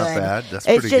so Lord. good. Not bad. That's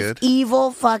It's pretty just good.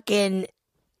 evil fucking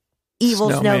evil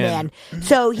Snowman. snowman.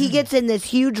 So he gets in this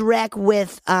huge wreck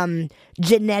with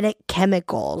genetic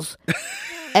chemicals.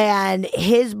 And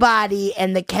his body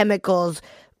and the chemicals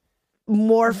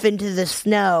morph into the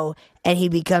snow and he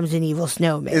becomes an evil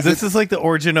snowman. This is like the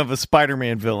origin of a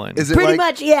Spider-Man villain. Is it Pretty like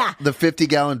much, yeah. the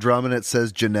 50-gallon drum and it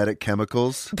says genetic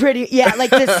chemicals? Like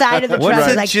the side of the What's truck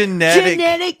a is like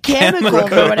genetic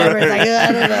chemicals or whatever. It's like,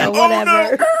 I don't know,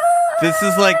 whatever. This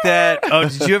is like that. Oh,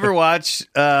 did you ever watch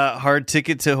Hard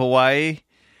Ticket to Hawaii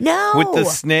No. with the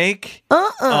snake?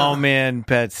 Oh man,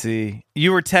 Betsy,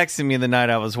 you were texting me the night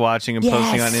I was watching and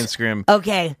posting on Yes. Instagram.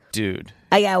 Okay, Dude,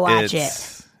 I gotta watch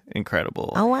it's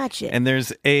incredible. I'll watch it. And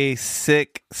there's a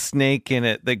sick snake in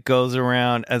it that goes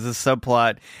around as a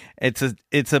subplot.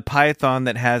 It's a python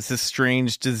that has this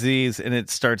strange disease and it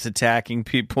starts attacking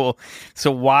people.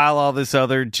 So while all this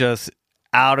other just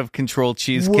out of control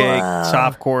cheesecake,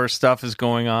 softcore stuff is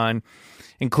going on,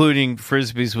 including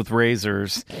frisbees with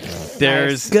razors,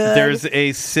 there's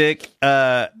a sick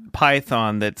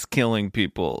python that's killing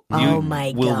people. You Oh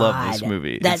my will god, love this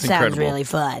movie. That it's sounds incredible. really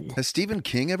fun. Has Stephen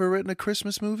King ever written a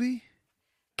Christmas movie?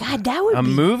 God, that would A be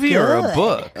movie or a good.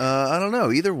 book? I don't know.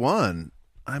 Either one.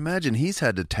 I imagine he's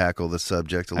had to tackle the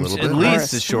subject a little bit. At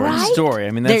least a short Right? story.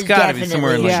 I mean, that's There's got to be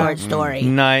somewhere in definitely like a short story.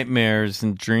 nightmares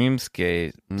and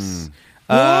dreamscapes.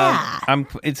 Yeah.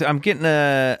 I'm getting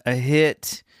a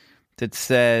hit that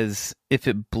says "If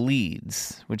It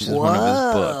Bleeds," which is one of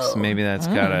his books. Maybe that's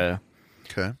got a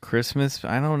Okay. Christmas.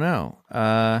 I don't know.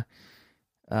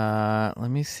 Let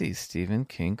me see. Stephen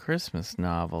King Christmas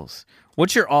novels.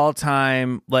 What's your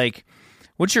all-time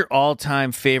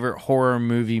favorite horror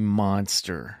movie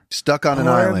monster? Stuck on an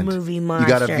Horror island. movie You monster.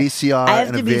 got a VCR I have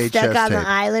and a to be VHS stuck on tape. the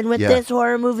island with Yeah. this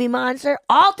horror movie monster.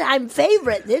 All-time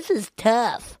favorite. This is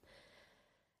tough.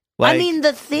 I mean,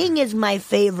 The Thing is my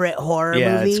favorite horror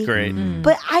yeah, movie. it's great.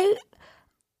 But I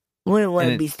wouldn't want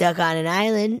And to be stuck on an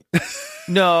island.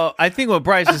 No, I think what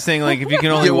Bryce was saying, like, if you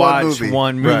can only Get one watch movie.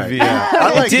 one Right, movie, yeah.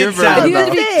 I like it your did sound version, You had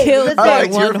to though. be killed I by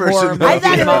liked your one version, horror though. movie I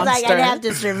thought it was like monster. I'd have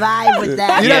to survive with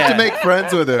that. You'd Yeah. have to make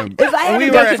friends with him. If I had We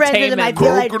to were make friends with him, I feel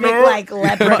like pick like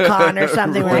Leprechaun or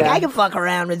something. Like I can fuck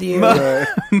around with you, you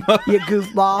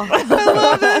goofball.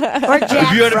 Or Jack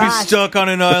if you had to be Frost. stuck on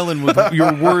an island with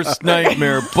your worst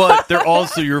nightmare, but they're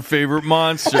also your favorite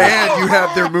monster. And you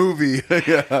have their movie.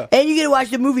 Yeah. And you get to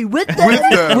watch the movie with them. With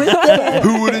them. With them.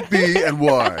 Who would it be and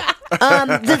why?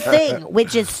 The Thing,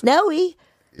 which is snowy.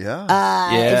 Yeah.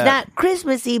 It's not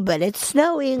Christmassy, but it's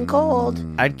snowy and cold.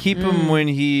 I'd keep him when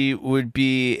he would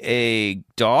be a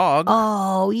dog,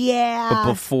 Oh but yeah.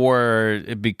 before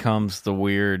it becomes the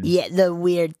weird. Yeah, the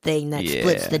weird thing that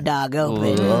splits Yeah. the dog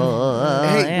open.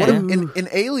 Hey, what yeah. in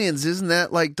Aliens, isn't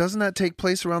that like, doesn't that take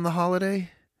place around the holiday?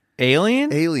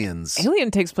 Alien? Aliens.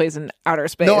 Alien takes place in outer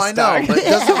space. No, I know,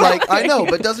 dog.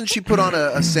 but doesn't she put on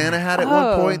a Santa hat at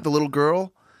one point, the little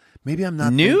girl? Maybe I'm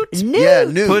not Newt? Yeah,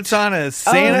 Newt. Puts on a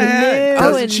Santa hat?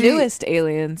 Doesn't and she? newest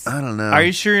aliens. I don't know. Are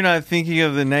you sure you're not thinking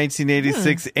of the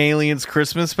 1986 Aliens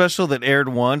Christmas special that aired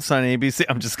once on ABC?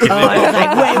 I'm just kidding. Oh, I was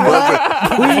like, wait,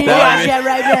 what? We need to watch that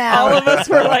right now. All of us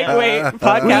were like, wait,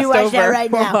 podcast We need to watch over. that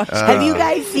right We're now. watching. Have you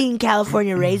guys seen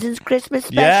California Raisins Christmas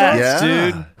special? Yeah,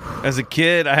 Yeah. dude. As a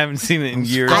kid, I haven't seen it in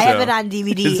years. I have so. it on Is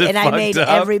DVD, it and I made fucked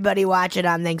up? everybody watch it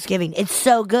on Thanksgiving. It's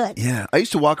so good. Yeah, I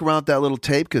used to walk around with that little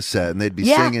tape cassette, and they'd be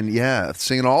Yeah.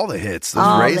 singing all the hits. Those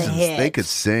All the raisins, hits. they could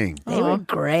sing. They were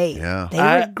great. Yeah. They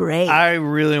were great. I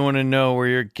really want to know where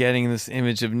you're getting this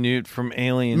image of Newt from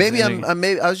Aliens. Maybe And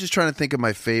I was just trying to think of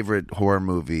my favorite horror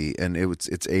movie, and it's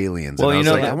Aliens. Well, and I you was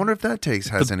know, like, the- I wonder if that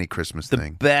has any Christmas the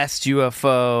thing. best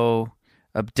UFO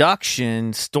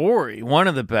abduction story, one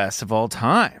of the best of all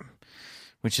time,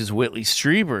 which is Whitley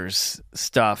Strieber's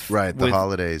stuff. Right, the with-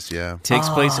 holidays. Yeah, takes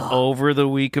place over the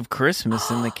week of Christmas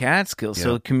in the Catskills.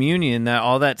 So Yeah. communion, that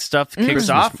all that stuff kicks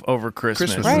off over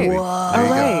Christmas. Christmas Right. movie. Whoa. There you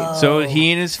go. Right. So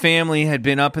he and his family had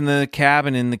been up in the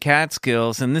cabin in the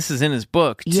Catskills, and this is in his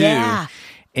book too. Yeah.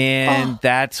 And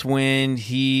that's when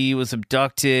he was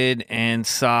abducted and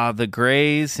saw the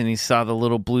Greys, and he saw the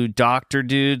little blue doctor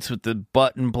dudes with the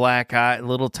black eye,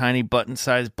 little tiny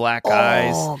button-sized black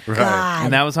eyes. Oh, Right. God.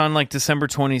 And that was on like December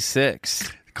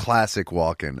 26th. Classic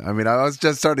Walken. I mean, I was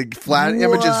just images started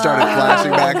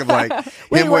flashing back of like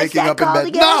Wait, him what's waking that up in called bed.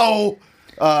 again? No,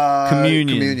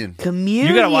 Communion. Communion.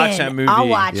 You gotta watch that movie. I'll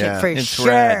watch Yeah. it for It's sure.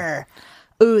 rad.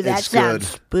 Ooh, that It's sounds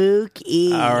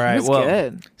spooky. All right. That's Well,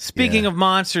 good. speaking Yeah. of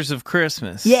monsters of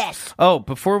Christmas. Yes. Oh,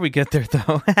 before we get there,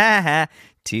 though,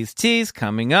 tease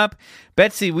coming up.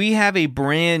 Betsy, we have a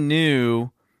brand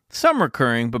new, some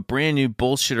recurring, but brand new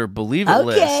bullshit or believe it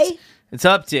Okay. list. It's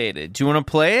updated. Do you want to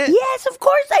play it? Yes, of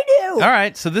course I do. All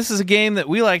right. So this is a game that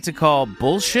we like to call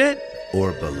Bullshit.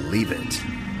 or believe it.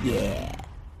 Yeah.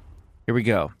 Here we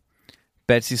go.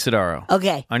 Betsy Sidaro.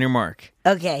 Okay. On your mark.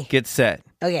 Okay. Get set.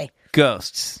 Okay.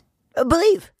 Ghosts.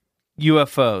 Believe.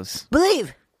 UFOs.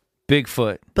 Believe.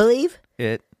 Bigfoot. Believe.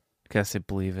 It. Guess it.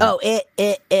 Believe it. Oh,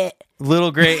 it.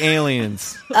 Little gray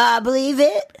aliens. Believe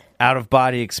it. Out of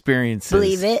body experiences.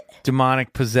 Believe it.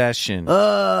 Demonic possession.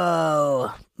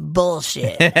 Oh,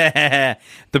 bullshit.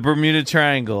 The Bermuda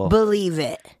Triangle. Believe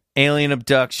it. Alien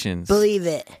abductions. Believe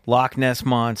it. Loch Ness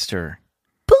Monster.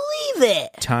 Believe it.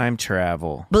 Time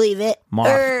travel. Believe it.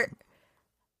 Moth.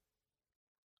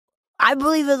 I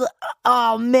believe it.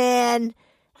 Oh, man. Do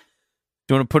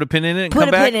you want to put a pin in it and Put come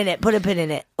a back? pin in it. Put a pin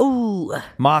in it. Ooh.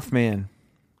 Mothman.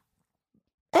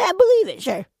 I believe it.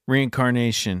 Sure.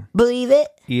 Reincarnation. Believe it.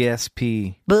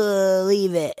 ESP.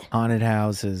 Believe it. Haunted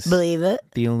houses. Believe it.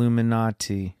 The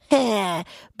Illuminati.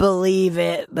 Believe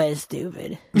it, but it's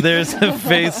stupid. There's a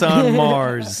face on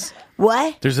Mars.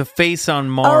 What? There's a face on Oh,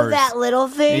 Mars. that little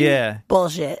thing? Yeah.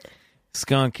 Bullshit.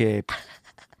 Skunk ape.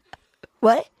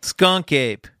 What? Skunk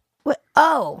ape. What?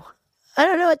 Oh, I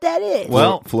don't know what that is.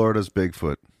 Well- Florida's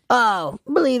Bigfoot. Oh,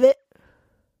 believe it.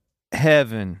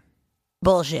 Heaven.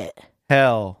 Bullshit.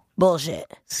 Hell.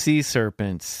 Bullshit. Sea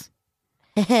serpents.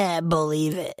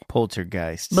 Believe it.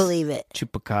 Poltergeists. Believe it.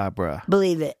 Chupacabra.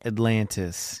 Believe it.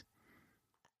 Atlantis.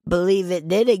 Believe it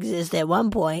did exist at one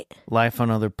point. Life on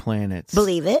other planets.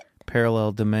 Believe it.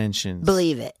 Parallel dimensions.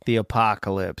 Believe it. The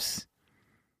apocalypse.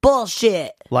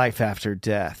 Bullshit. Life after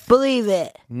death. Believe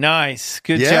it. Nice.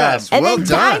 Good Yes. job. And Well then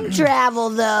done. time travel,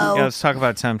 though. Yeah, let's talk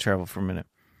about time travel for a minute.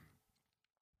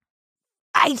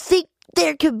 I think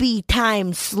there could be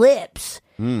time slips.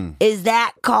 Is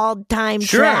that called time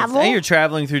travel? Hey, you're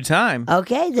traveling through time.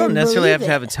 Okay, then You don't necessarily believe have to it.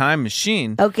 have a time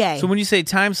machine. Okay. So when you say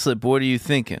time slip, what are you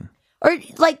thinking? Or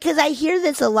like, because I hear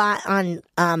this a lot on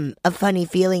A Funny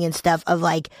Feeling and stuff of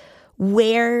like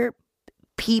where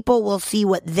people will see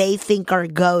what they think are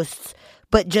ghosts,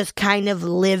 but just kind of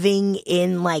living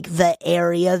in like the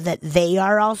area that they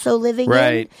are also living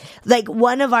Right. in. Like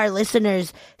one of our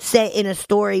listeners said in a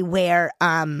story where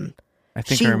I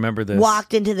think she I remember this.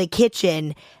 walked into the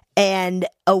kitchen and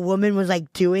a woman was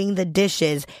like doing the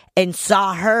dishes and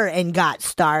saw her and got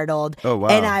startled. Oh, wow.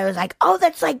 And I was like, oh,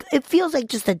 that's like, it feels like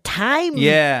just a time.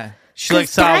 Yeah. She like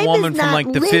 'Cause saw a time woman is from not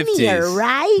like the linear, 50s.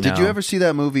 right? Did you No. ever see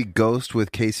that movie Ghost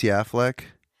with Casey Affleck?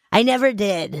 I never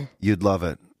did. You'd love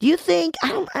it. Do you think? I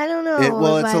don't know.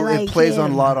 It plays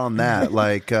on a lot on that.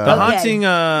 Like The Okay. Haunting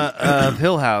of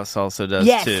Hill House also does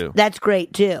Yes, too. that's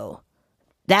great too.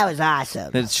 That was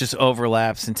awesome. It's just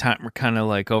overlaps and time. We're kind of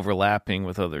like overlapping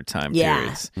with other time Yeah,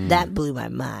 periods. that blew my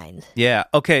mind. Yeah.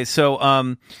 Okay.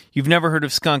 So, you've never heard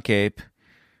of Skunk Ape?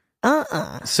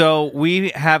 So we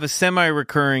have a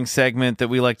semi-recurring segment that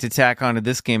we like to tack onto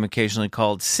this game occasionally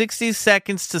called 60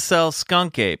 Seconds to Sell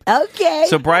Skunk Ape. Okay.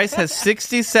 So Bryce has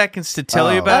 60 seconds to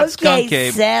tell you Oh. about okay, Skunk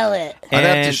Ape. sell it. I'd have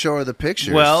to And- show her the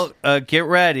pictures. Well, get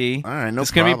ready. All right, no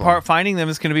it's gonna be problem. finding them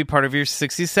is going to be part of your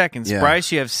 60 seconds. Yeah.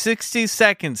 Bryce, you have 60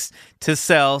 seconds to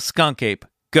sell Skunk Ape.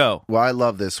 Go. Well, I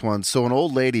love this one. So an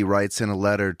old lady writes in a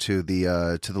letter to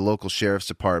the local sheriff's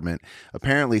department.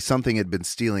 Apparently, something had been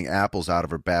stealing apples out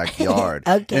of her backyard.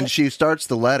 Okay. And she starts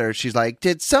the letter. She's like,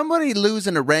 "Did somebody lose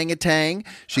an orangutan?"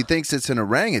 She thinks it's an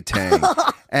orangutan,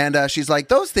 and she's like,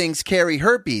 "Those things carry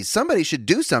herpes. Somebody should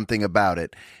do something about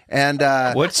it." And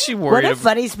What's she What worried a about?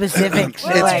 funny specific.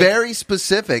 it's very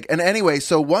specific. And anyway,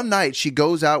 so one night she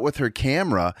goes out with her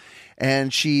camera.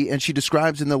 And she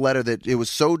describes in the letter that it was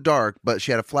so dark, but she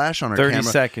had a flash on her 30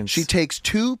 camera. seconds. She takes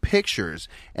 2 pictures,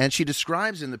 and she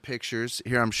describes in the pictures,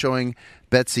 here I'm showing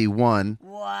Betsy one.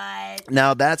 What?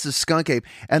 Now that's a skunk ape.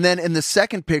 And then in the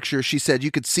second picture, she said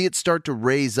you could see it start to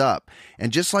raise up.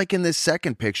 And just like in this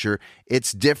second picture,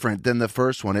 it's different than the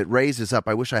first one. It raises up.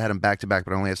 I wish I had them back to back,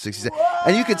 but I only have 60 seconds.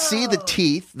 And you could see the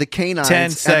teeth, the canines, 10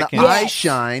 and seconds. the eyes Yes.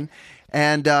 shine.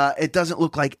 And it doesn't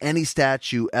look like any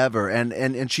statue ever.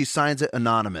 And she signs it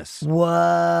anonymous. Whoa.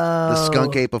 The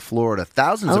skunk ape of Florida.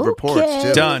 Thousands of reports,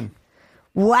 too. Done.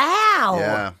 Wow.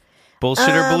 Yeah. Bullshit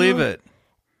or believe it.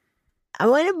 I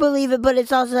want to believe it, but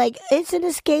it's also like it's an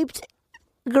escaped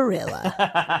gorilla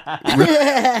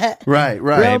Right.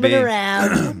 roaming Maybe.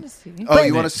 around. Oh,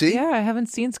 you want to see? Yeah, I haven't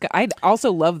seen Sky. I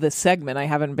also love this segment. I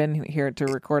haven't been here to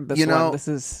record this You know, one. This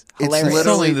is it's hilarious. It's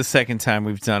only literally- the second time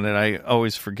we've done it. I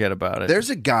always forget about it.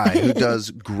 There's a guy who does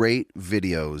great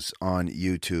videos on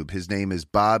YouTube. His name is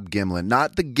Bob Gimlin.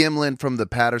 Not the Gimlin from the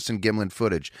Patterson-Gimlin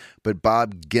footage, but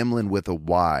Bob Gimlin with a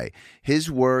Y.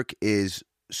 His work is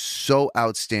so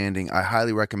outstanding. I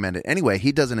highly recommend it. Anyway,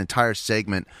 he does an entire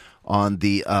segment on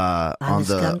the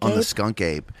skunk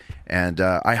ape, and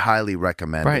I highly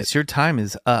recommend it. Bryce, your time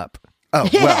is up. Oh,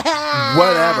 well,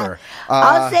 whatever.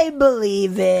 I'll say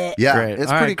believe it. Yeah, Great.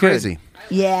 it's All pretty right, good. crazy.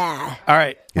 Yeah. All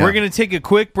right. Yeah. We're going to take a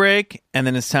quick break, and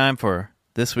then it's time for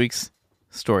this week's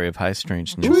story of high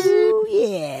strangeness. Ooh,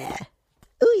 yeah.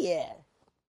 Ooh, yeah.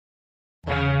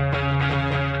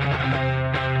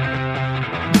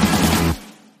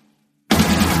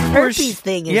 Herpes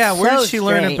thing is Yeah, where so did she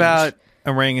learn strange. about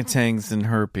orangutans and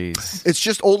herpes? It's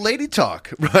just old lady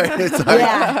talk, right? It's like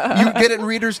Yeah. you get it in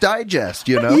Reader's Digest,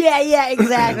 you know? Yeah,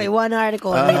 exactly. One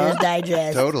article in Reader's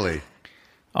Digest. Totally.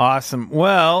 Awesome.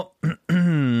 Well,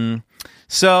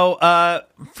 so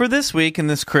for this week in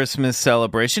this Christmas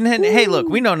celebration, and hey, look,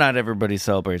 we know not everybody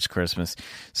celebrates Christmas,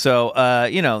 so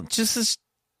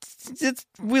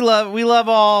we love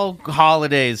all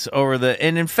holidays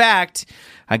and in fact,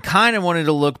 I kind of wanted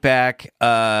to look back.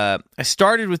 I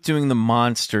started with doing the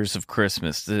monsters of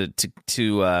Christmas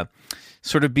to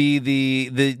sort of be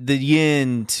the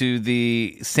yin to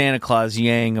the Santa Claus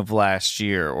yang of last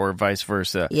year, or vice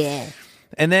versa. Yeah.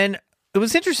 And then it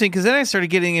was interesting because then I started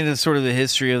getting into sort of the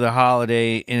history of the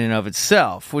holiday in and of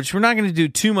itself, which we're not going to do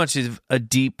too much of a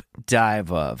deep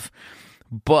dive of.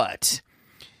 But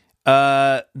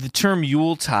the term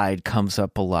Yuletide comes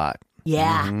up a lot.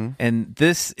 Yeah. And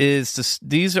these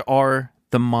are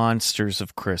the monsters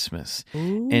of Christmas.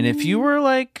 And if you were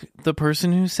like the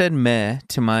person who said meh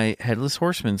to my Headless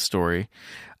Horseman story,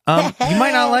 you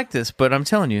might not like this, but I'm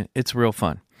telling you, it's real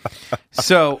fun.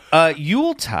 So,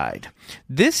 Yuletide.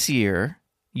 This year,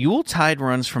 Yuletide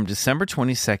runs from December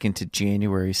 22nd to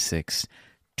January 6th,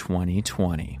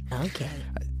 2020. Okay.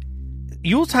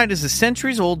 Yuletide is a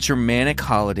centuries-old Germanic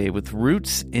holiday with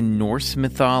roots in Norse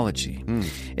mythology.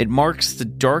 It marks the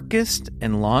darkest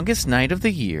and longest night of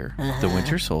the year, the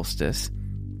winter solstice,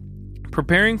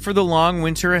 preparing for the long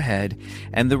winter ahead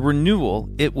and the renewal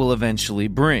it will eventually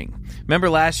bring. Remember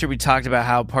last year we talked about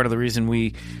how part of the reason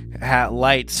we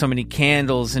light so many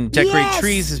candles and decorate Yes.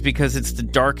 trees is because it's the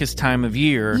darkest time of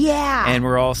year. Yeah. And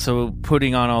we're also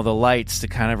putting on all the lights to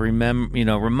kind of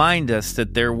remind us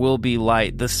that there will be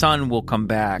light. The sun will come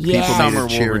back. Yeah. People Summer need will a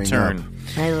cheering return.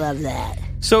 up. I love that.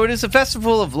 So it is a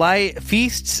festival of light,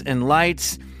 feasts and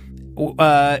lights.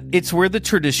 It's where the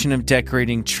tradition of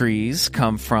decorating trees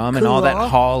come from, and all that Cool.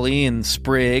 holly and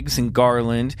sprigs and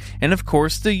garland, and of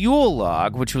course the Yule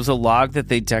log, which was a log that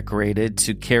they decorated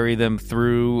to carry them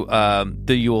through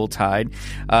the Yuletide,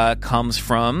 comes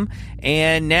from.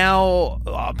 And now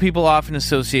people often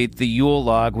associate the Yule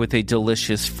log with a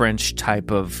delicious French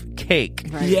type of cake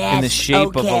Yes. in the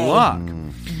shape of a okay. log.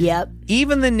 Yep.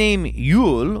 Even the name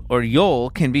Yule or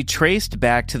Yule can be traced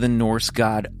back to the Norse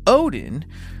god Odin,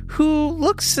 who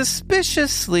looks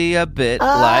suspiciously a bit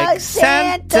like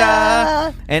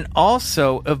Santa, and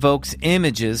also evokes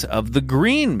images of the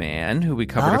Green Man, who we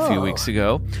covered a few weeks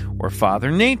ago, or Father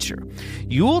Nature.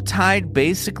 Yuletide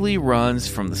basically runs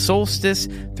from the solstice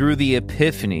through the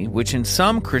Epiphany, which in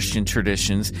some Christian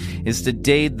traditions is the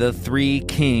day the three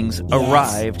kings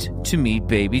arrived to meet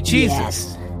baby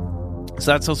Jesus. Yes.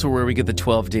 So that's also where we get the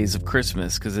 12 days of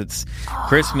Christmas, because it's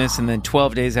Christmas and then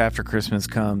 12 days after Christmas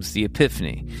comes the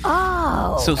Epiphany.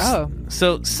 So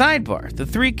sidebar, the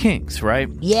Three Kings, right?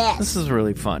 Yes. This is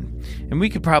really fun. And we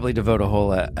could probably devote a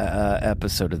whole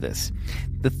episode to this.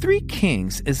 The Three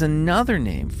Kings is another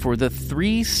name for the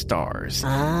three stars,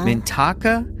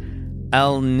 Mintaka,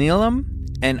 Al-Nilam,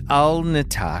 and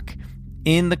Al-Nitak,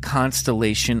 in the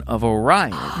constellation of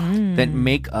Orion that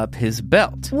make up his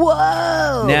belt.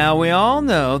 Whoa! Now, we all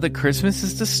know that Christmas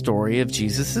is the story of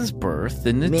Jesus' birth,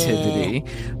 the Nativity,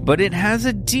 but it has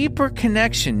a deeper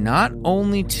connection not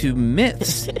only to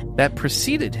myths that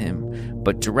preceded him,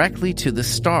 but directly to the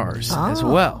stars as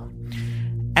well.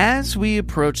 As we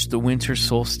approach the winter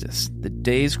solstice, the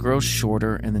days grow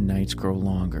shorter and the nights grow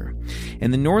longer.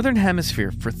 In the northern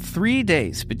hemisphere, for 3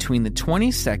 days between the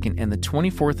 22nd and the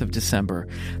 24th of December,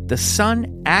 the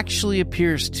sun actually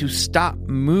appears to stop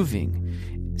moving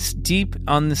deep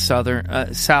on the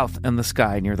south in the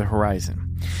sky near the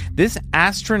horizon. This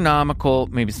astronomical,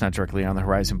 maybe it's not directly on the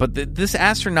horizon, but this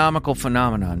astronomical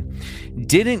phenomenon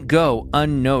didn't go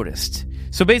unnoticed.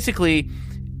 So basically,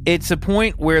 it's a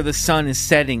point where the sun is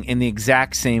setting in the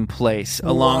exact same place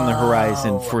along the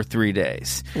horizon for 3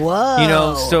 days. Whoa. You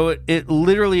know, so it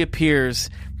literally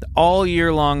appears all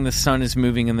year long the sun is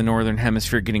moving in the northern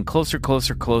hemisphere, getting closer,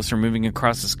 moving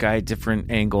across the sky at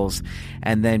different angles.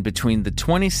 And then between the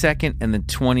 22nd and the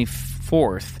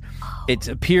 24th, it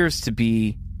appears to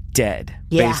be dead,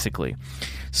 basically.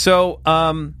 So,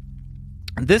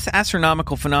 this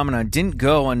astronomical phenomenon didn't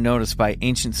go unnoticed by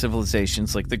ancient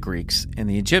civilizations like the Greeks and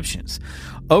the Egyptians.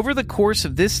 Over the course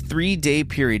of this 3-day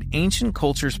period, ancient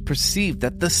cultures perceived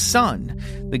that the sun,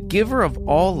 the giver of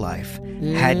all life,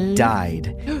 had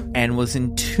died and was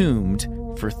entombed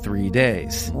for 3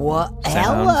 days. What?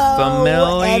 Sound Hello.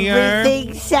 familiar?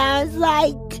 Everything sounds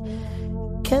like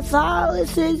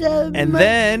Catholicism. And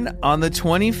then on the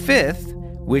 25th,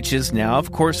 which is now,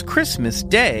 of course, Christmas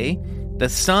Day, the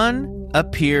sun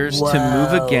appears to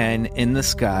move again in the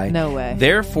sky. No way.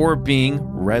 Therefore being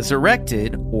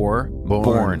resurrected or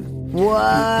born.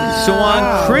 Whoa. So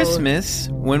on Christmas,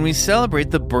 when we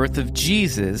celebrate the birth of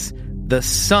Jesus, the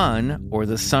Son, or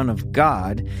the Son of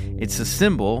God, it's a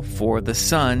symbol for the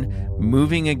sun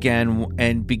moving again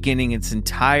and beginning its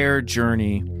entire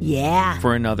journey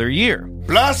for another year.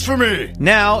 Blasphemy!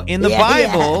 Now, in the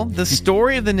Bible, the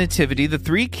story of the Nativity, the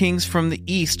three kings from the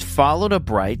east followed a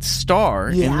bright star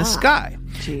in the sky.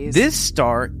 Jeez. This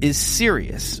star is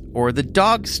Sirius, or the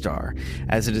dog star,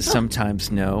 as it is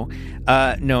sometimes known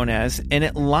as, and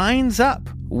it lines up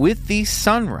with the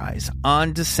sunrise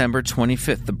on December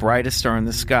 25th, the brightest star in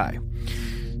the sky.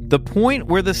 The point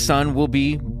where the sun will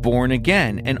be born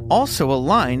again, and also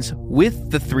aligns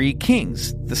with the three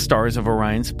kings, the stars of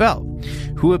Orion's belt,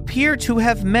 who appear to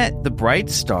have met the bright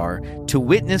star to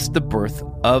witness the birth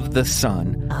of the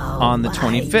sun on the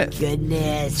 25th.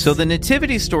 Goodness. So the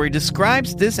Nativity story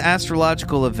describes this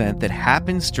astrological event that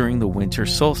happens during the winter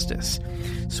solstice.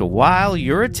 So while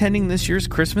you're attending this year's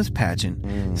Christmas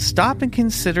pageant, stop and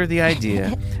consider the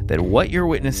idea that what you're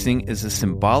witnessing is a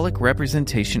symbolic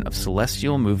representation of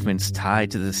celestial movements tied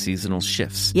to the seasonal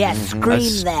shifts. Yeah,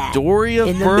 scream that. Story of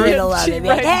in the birth. middle of it.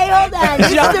 Hey, hold on.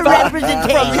 This is the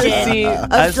representation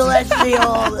of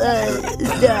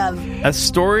celestial stuff. A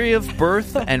story of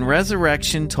birth and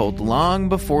resurrection told long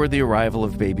before the arrival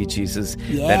of baby Jesus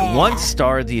that once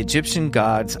starred the Egyptian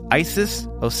gods Isis,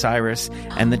 Osiris,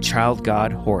 and the child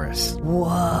god Horus.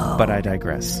 Whoa. But I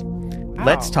digress.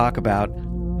 Let's talk about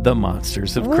the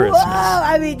monsters of Christmas. Whoa,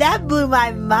 I mean, that blew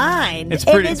my mind. It's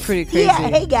And pretty crazy. Yeah,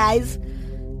 hey guys.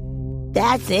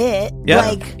 That's it. Yeah.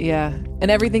 Like, Yeah. And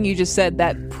everything you just said,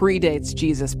 that predates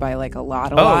Jesus by like a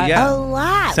lot. Yeah. a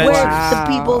lot. Centuries. Where the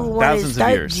people who wanted to Thousands of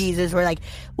start years. Jesus were like,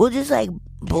 we'll just like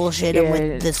bullshit them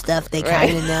with the stuff they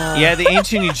kind of know. Yeah, the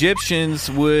ancient Egyptians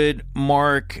would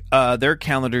mark their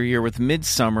calendar year with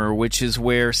midsummer, which is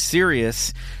where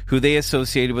Sirius, who they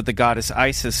associated with the goddess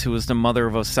Isis, who was the mother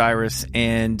of Osiris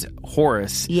and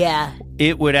Horus,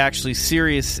 it would actually,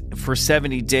 Sirius, for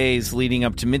 70 days leading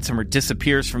up to midsummer,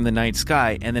 disappears from the night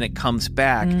sky, and then it comes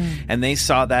back. And they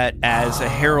saw that as a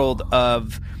herald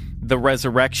of the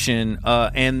resurrection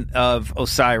and of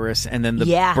Osiris, and then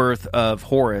the birth of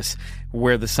Horus,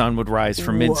 where the sun would rise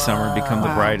from midsummer and become the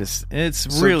brightest.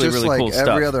 It's So really, just really like cool stuff.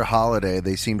 every other holiday,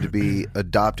 they seem to be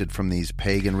adopted from these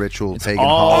pagan rituals, pagan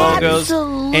all holidays. goes,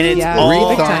 and it's Yeah.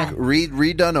 all Big time.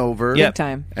 redone over. Yep. Big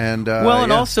time. And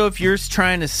and also if you're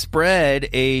trying to spread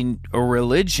a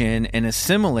religion and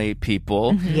assimilate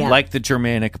people like the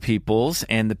Germanic peoples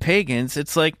and the pagans,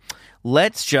 it's like,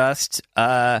 let's just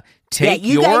take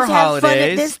you your guys have fun at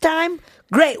holidays. this time?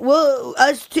 Great. Well,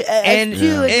 us two, and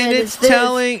then it's this.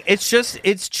 telling it's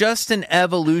just an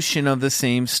evolution of the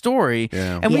same story,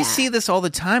 and we Yeah. see this all the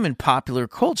time in popular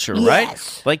culture, Yes.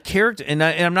 right? Like character, and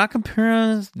I'm not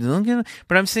comparing,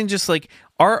 but I'm saying just like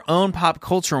our own pop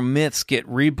cultural myths get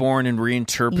reborn and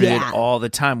reinterpreted Yeah. all the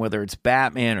time, whether it's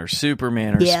Batman or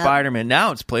Superman or Yeah. Spider-Man.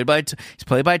 Now it's played by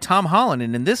Tom Holland,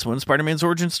 and in this one, Spider-Man's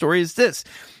origin story is this.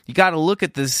 You got to look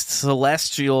at this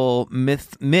celestial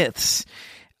myths.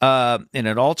 And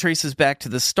it all traces back to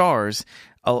the stars.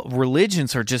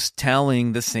 Religions are just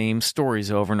telling the same stories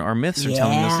over, and our myths are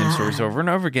telling the same stories over and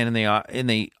over again, and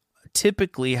they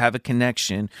typically have a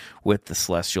connection with the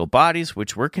celestial bodies,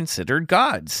 which were considered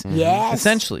gods. Yes.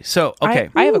 Essentially. So, okay.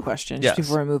 I have a question just Yes.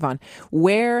 before we move on.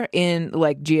 Where in,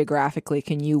 like, geographically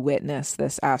can you witness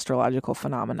this astrological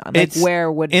phenomenon? Like, where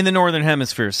would... in the northern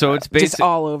hemisphere. So it's basically just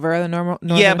all over the northern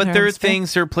yeah, but there are hemisphere?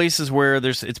 there are places where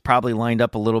it's probably lined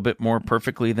up a little bit more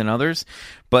perfectly than others,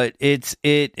 but it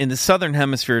in the southern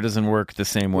hemisphere it doesn't work the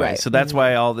same way. Right. So that's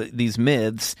why all these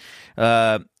myths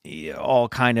all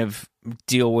kind of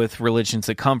deal with religions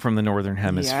that come from the northern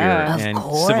hemisphere Yeah. and Of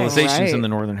course. civilizations in Right. the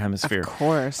northern hemisphere. Of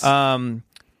course.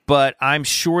 But I'm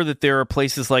sure that there are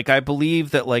places like I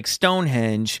believe that like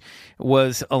Stonehenge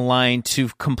was aligned to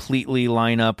completely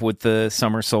line up with the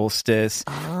summer solstice.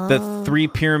 The 3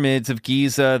 pyramids of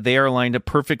Giza, they are lined up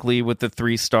perfectly with the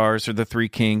 3 stars or the 3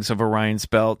 kings of Orion's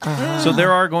belt. So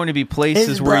there are going to be places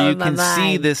It's where you blowing my can see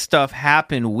mind. this stuff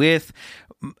happen with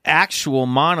actual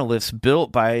monoliths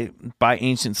built by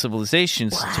ancient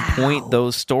civilizations to point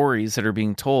those stories that are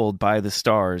being told by the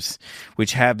stars,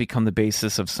 which have become the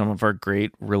basis of some of our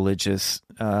great religious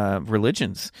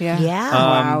religions. yeah.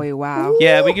 Yeah. Wowie, wow.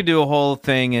 Yeah, we could do a whole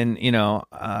thing, and We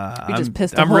just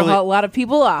pissed a lot of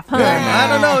people off, huh? I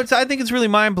don't know. I think it's really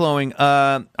mind blowing.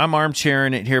 I'm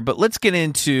armchairing it here, but let's get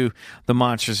into the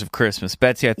monsters of Christmas.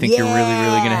 Betsy, I think you're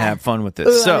really going to have fun with this.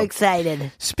 Ooh, So, I'm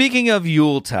excited. speaking of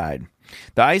Yuletide,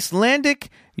 the Icelandic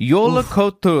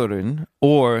Jólakötturinn,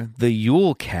 or the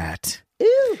Yule Cat,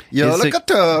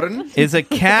 is a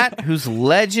cat whose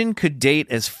legend could date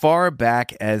as far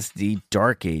back as the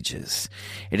Dark Ages.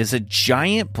 It is a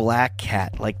giant black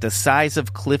cat, like the size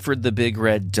of Clifford the Big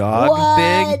Red Dog,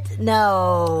 What?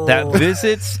 No. that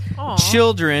visits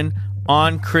children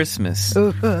on Christmas.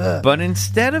 But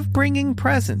instead of bringing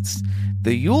presents,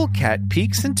 the Yule Cat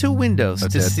peeks into windows to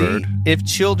dead see bird. if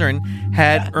children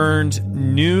had earned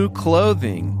new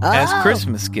clothing as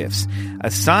Christmas gifts, a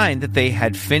sign that they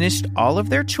had finished all of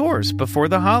their chores before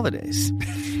the holidays.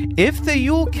 If the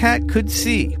Yule Cat could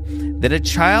see that a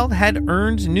child had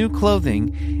earned new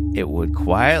clothing, it would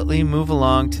quietly move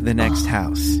along to the next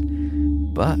house.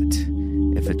 But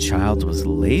if a child was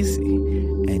lazy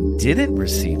and didn't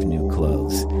receive new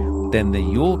clothes, then the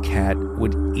Yule Cat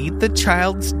would eat the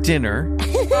child's dinner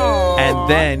and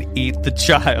then eat the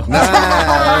child. There we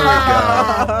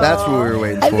go. That's what we were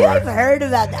waiting I feel I've for. heard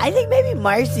about that. I think maybe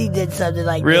Marcy did something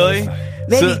like Really? this.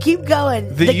 Maybe So, keep going.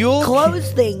 the The Yule-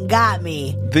 clothes thing got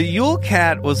me. The Yule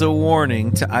Cat was a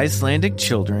warning to Icelandic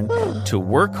children to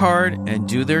work hard and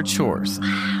do their chores.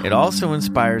 It also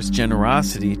inspires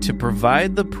generosity to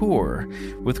provide the poor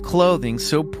with clothing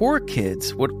so poor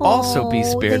kids would also be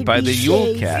spared they'd by be the Yule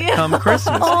shaved. Cat come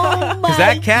Christmas. Oh Because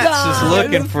that cat's just God.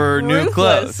 looking for new Ruthless.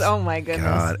 clothes. Oh my goodness.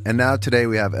 God. And now today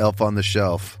we have Elf on the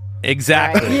Shelf.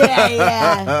 Exactly.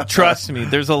 Yeah. Trust me,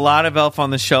 there's a lot of Elf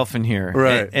on the Shelf in here.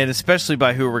 Right. And especially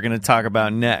by who we're going to talk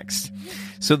about next.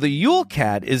 So the Yule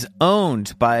Cat is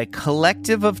owned by a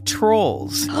collective of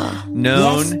trolls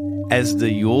known as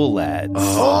the Yule Lads.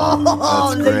 Oh,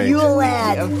 That's the great. Yule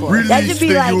Lad. That should be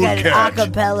the like Yule an Cat.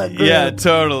 acapella group. Yeah,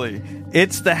 totally.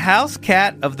 It's the house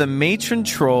cat of the matron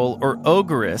troll or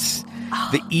ogress,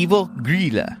 the evil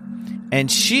Grilla. And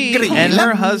she and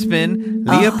her husband,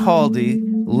 Leopoldi,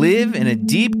 live in a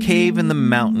deep cave in the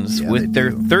mountains with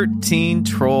their 13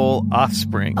 troll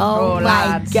offspring. Oh, my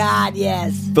lads. God,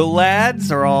 yes. The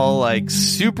lads are all like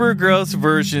super gross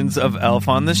versions of Elf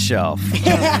on the Shelf,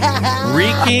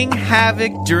 wreaking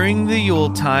havoc during the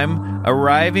Yule time,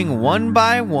 arriving one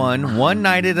by one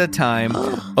night at a time,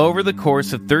 over the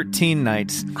course of 13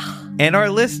 nights, and are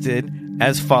listed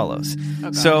as follows.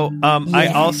 So, I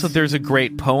Yes. also, there's a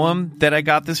great poem that I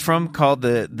got this from called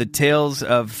the Tales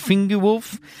of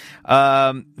Fingulwulf.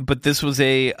 But this was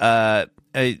I'm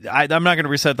not going to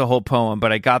recite the whole poem,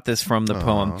 but I got this from the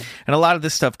poem. And a lot of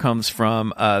this stuff comes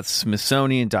from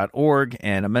Smithsonian.org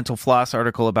and a Mental Floss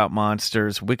article about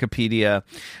monsters, Wikipedia.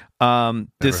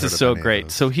 This heard is of so any of great.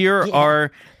 those. So here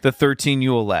are the 13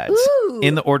 Yule Lads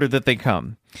in the order that they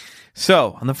come.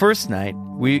 So on the first night,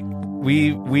 we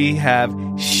have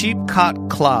Sheepcote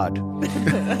Claude,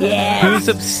 Yeah. who's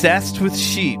obsessed with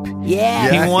sheep.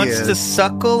 Yeah. Yeah. He wants he to is.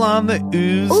 suckle on the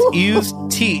ewe's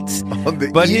teats, On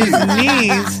the but his ewe.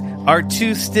 knees are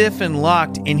too stiff and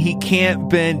locked, and he can't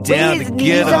bend down his to knees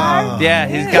get them. are? Yeah,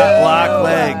 he's got locked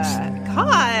legs.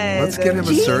 God. Let's get him a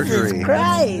Jesus surgery.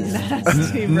 Christ.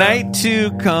 Night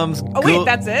 2 comes. Oh wait,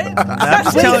 that's it. I'm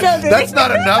just Wait, telling- so That's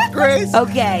not enough, Grace.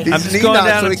 okay. He's I'm just knee going knocked,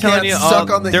 down so and he telling can't you suck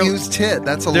all- on the they're- ewe's tit.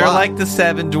 That's a They're lot. like the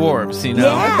 7 dwarves, you know.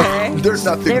 Yeah. There's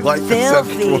nothing They're like the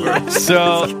seven filthy. dwarfs.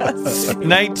 So,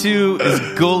 night 2 is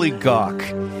Gully Gawk.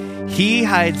 He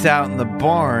hides out in the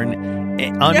barn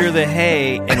under the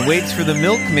hay and waits for the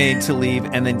milkmaid to leave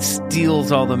and then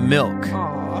steals all the milk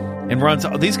and runs.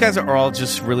 These guys are all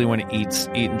just really want to eat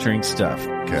and drink stuff.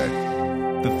 Okay.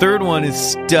 The third one is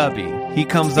Stubby. He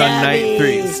comes on night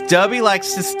 3. Stubby. Stubby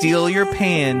likes to steal your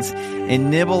pans and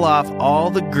nibble off all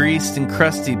the greased and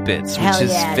crusty bits, which Hell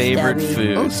is yeah, favorite Stubby.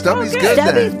 food. Oh, Stubby's Okay. good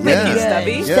Stubby's then. pretty Yeah. good.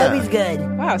 Stubby? Yeah. Stubby's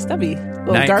good. Wow, Stubby.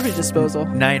 Little Night- garbage disposal.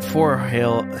 Night 4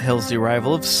 hails the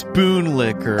arrival of Spoon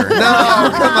Liquor. No,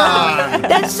 come on.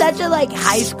 That's such a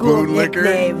high school Spoon Liquor?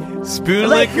 nickname. Spoon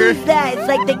Like Liquor. who's that? It's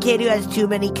like the kid who has too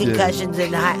many concussions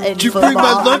in Did you football. bring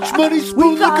my lunch money, We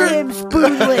Spoon call Liquor? him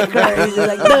Spoon Liquor. He's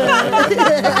like,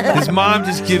 "Duh." His mom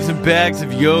just gives him bags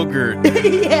of yogurt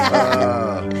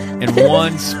yeah. and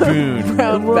one spoon.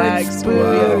 Brown One bag spoon.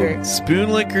 spoon yogurt. Spoon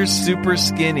Liquor's super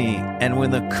skinny, and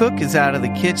when the cook is out of the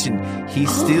kitchen, he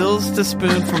steals the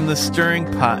spoon from the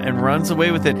stirring pot and runs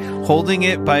away with it, holding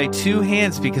it by 2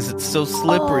 hands because it's so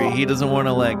slippery he doesn't want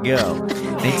to let go.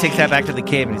 And he takes that back to the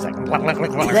cave and he's like,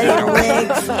 Then he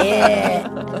licks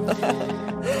it.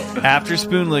 after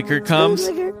Spoon Liquor comes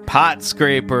Liquor? Pot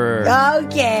Scraper.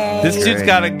 Okay. This dude's Great.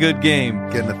 got a good game.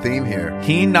 Getting a theme here.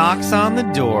 He knocks on the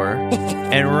door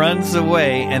and runs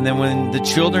away, and then when the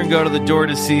children go to the door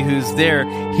to see who's there,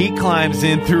 he climbs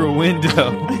in through a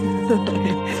window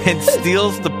and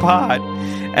steals the pot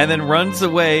and then runs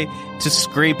away to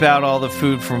scrape out all the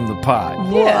food from the pot.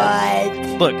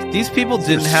 What? Look, these people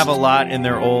didn't have a lot in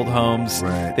their old homes.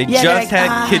 Right. They Yeah, just they're like,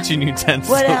 had kitchen utensils.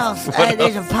 What else? What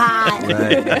There's a pot.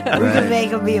 Right, We can right. make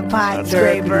him be a pot A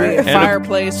scraper.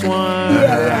 fireplace one.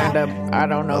 Yeah. And I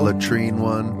don't A know. latrine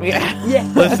one. Yeah.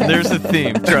 Yeah. Listen, there's a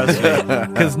theme, trust me.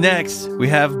 Because next, we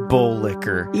have Bowl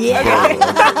Liquor.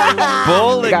 Yeah.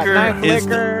 Bowl We got Liquor knife is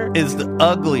liquor. is the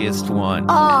ugliest one.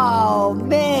 Oh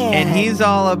man. And he's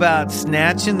all about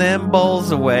snatching them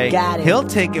bowls away. Got it. He'll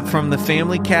take it from the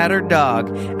family cat or dog,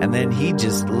 and then he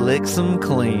just licks them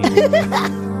clean.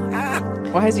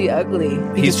 Why is he ugly?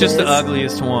 He He's just the is.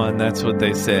 ugliest one. That's what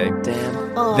they say.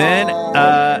 Damn. Oh. Then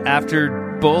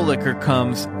after Bowl Liquor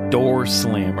comes Door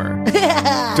Slammer.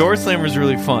 Door Slammer is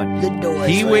really fun. The door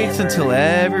He waits slammer. until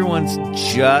everyone's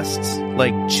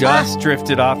just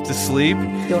drifted off to sleep.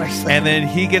 Door slammer. And then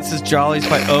he gets his jollies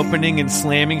by opening and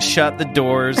slamming shut the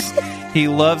doors. He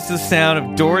loves the sound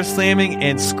of door slamming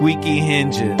and squeaky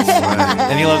hinges.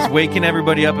 And he loves waking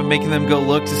everybody up and making them go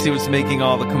look to see what's making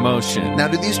all the commotion. Now,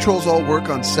 do these trolls all work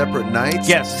on separate nights?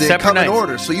 Yes, They separate come nights. in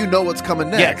order, so you know what's coming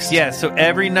next. Yes. So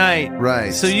every night.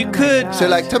 Right. So you could. So,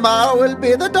 like, tomorrow will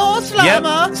be the door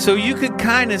slammer. Yep. So you could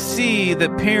kind of see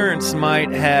that parents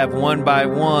might have one by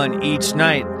one each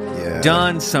night Yeah.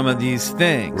 done some of these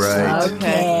things. Right.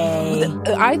 Okay.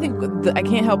 I think I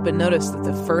can't help but notice that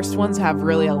the first ones have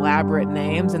really elaborate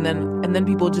names, and then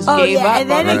people just Oh gave yeah, up. and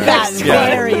then on it the got next Yeah.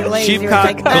 very lazy. It was Sheepcock,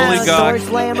 like, Gully Gawk, door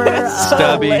slammer.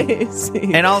 Stubby.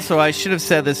 Lazy. And also, I should have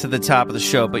said this at the top of the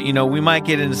show, but we might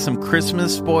get into some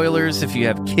Christmas spoilers if you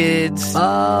have kids.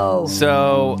 Oh.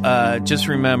 So just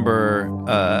remember,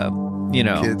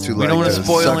 Kids who we like don't want to to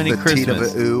spoil suck any the teat of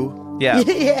Christmas. a ooh. Yeah.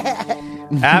 Yeah.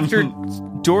 After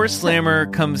Door Slammer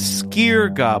comes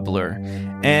Skier Gobbler,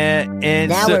 and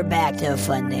Now so we're back to a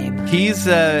fun name. he's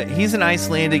an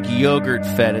Icelandic yogurt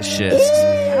fetishist.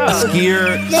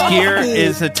 Skier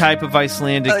is a type of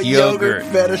Icelandic yogurt.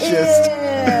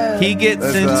 fetishist. He gets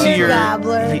That's into awesome. your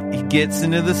Gobbler. he gets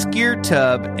into the skier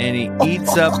tub and he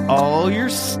eats up all your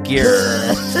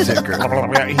skier.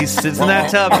 Sticker. He sits in that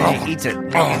tub and he eats it.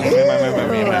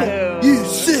 You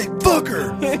sick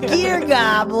fucker. Gear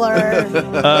gobbler.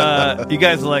 You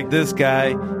guys like this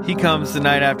guy? He comes the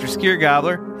night after Skier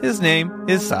Gobbler. His name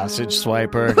is Sausage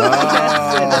Swiper.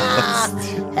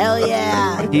 Hell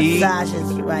yeah. He-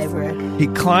 Sausage Swiper. He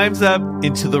climbs up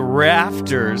into the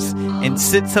rafters and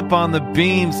sits up on the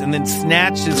beams and then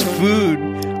snatches food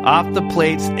off the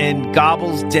plates and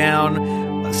gobbles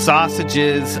down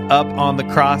sausages up on the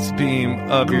crossbeam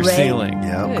of your Great. ceiling.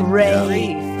 Yep.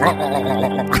 Great.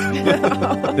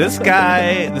 This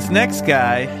next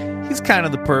guy, he's kind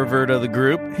of the pervert of the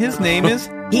group. His name is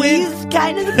He's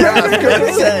kind of the Yeah, I was pervert.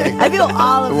 gonna say. I feel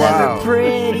all of them Wow. are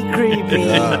pretty creepy.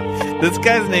 This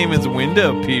guy's name is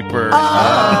Window Peeper.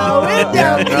 Oh, window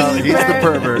Yeah, no, he's the peeper.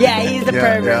 pervert. Yeah, he's the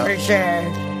Yeah, pervert yeah. for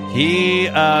sure. He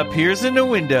peers into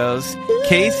windows,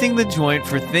 casing the joint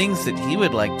for things that he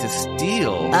would like to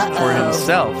steal for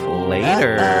himself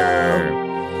later.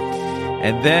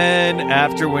 And then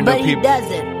after Window But he Peeper,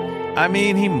 doesn't. I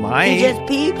mean, he might. He just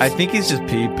peeps. I think he's just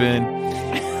peeping.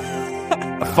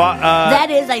 That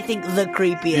is, I think, the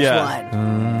creepiest yeah.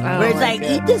 one. Oh Where it's my like,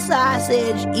 eat the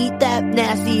sausage, eat that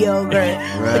nasty yogurt,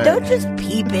 but Right. don't just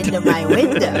peep into my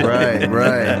window. Right,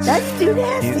 right. That's too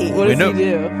nasty. What does he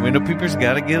do? Window Peeper's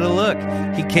got to get a look.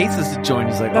 He cases the joint.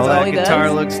 He's like, That's oh, all that he guitar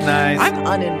does? looks nice. I'm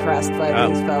unimpressed by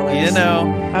these fellas. You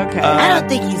know, Okay. I don't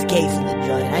think he's casing the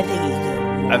joint. I think he's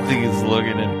doing. I think he's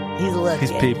looking and He's looking.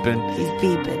 he's peeping. He's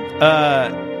peeping.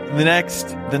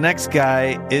 The next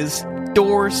guy is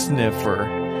Door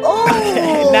Sniffer.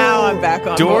 Oh, now I'm back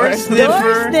on Door board. Sniffer.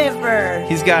 Door sniffer.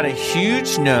 He's got a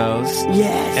huge nose.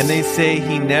 Yes. And they say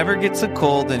he never gets a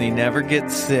cold and he never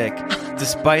gets sick,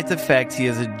 despite the fact he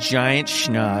has a giant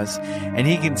schnoz. And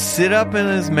he can sit up in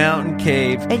his mountain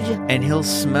cave and he'll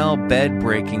smell bread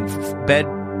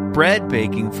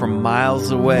baking from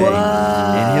miles away. Whoa.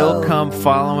 And he'll come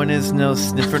following his nose,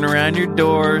 sniffing around your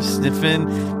door,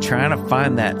 trying to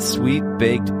find that sweet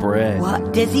baked bread.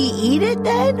 What? Does he eat it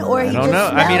then, or he I don't just know.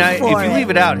 I mean, smells for if you it? leave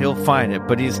it out, he'll find it.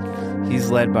 But he's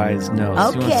led by his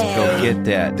nose. He wants to go Okay. get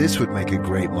that. This would make a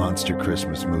great monster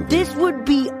Christmas movie. This would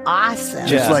be awesome.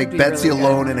 Just Yeah. like Be Betsy really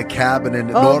alone in a cabin in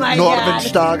Oh my God.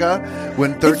 Nordenstaga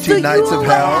when It's the 13 Nights of Yule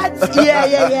Hell. Lads.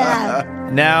 Yeah.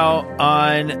 Now,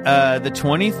 on the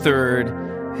 23rd,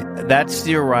 that's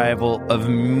the arrival of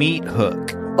Meat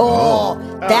Hook. Oh,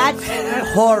 that's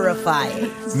horrifying.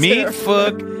 Meat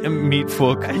Hook.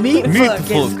 Meat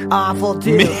Hook is awful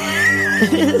too.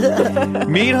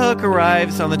 Meat Hook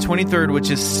arrives on the 23rd, which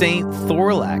is Saint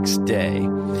Thorlax Day,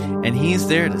 and he's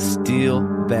there to steal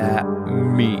that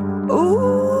meat.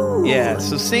 Ooh. Yeah,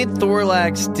 so Saint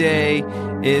Thorlax Day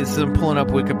is, I'm pulling up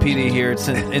Wikipedia here.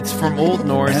 It's from Old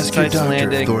Norse. Ask It's your doctor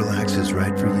Icelandic. if Thorlax is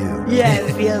right for you. Yeah,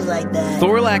 it feels like that.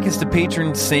 Thorlak is the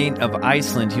patron saint of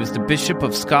Iceland. He was the bishop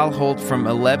of Skalholt from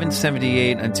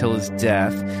 1178 until his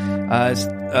death.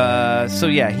 So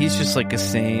yeah, he's just like a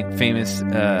saint, famous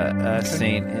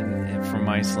saint from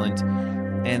Iceland.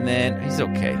 And then he's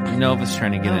okay. Nova's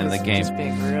trying to get into the game. Just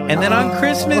being really And then on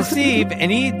Christmas Eve,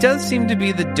 and he does seem to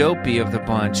be the dopey of the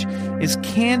bunch, is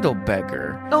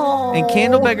Candlebeggar. Oh. And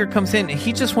Candlebeggar comes in, and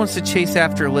he just wants to chase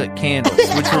after lit candles,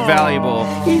 which are valuable.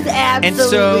 He's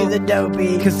absolutely the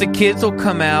dopey. Because the kids will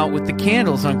come out with the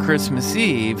candles on Christmas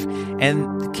Eve, and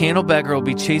Candlebeggar will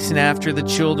be chasing after the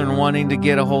children wanting to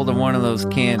get a hold of one of those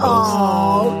candles.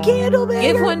 Oh, Candlebeggar.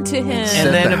 give one to him. And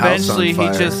Set then the house on eventually he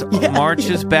fire. just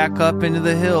marches back up into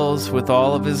the hills with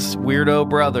all of his weirdo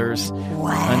brothers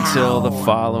until the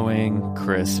following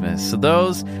Christmas. So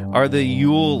those are the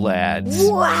Yule Lads.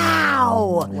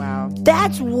 Wow. Wow.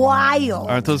 That's wild.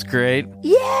 Aren't those great?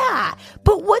 Yeah.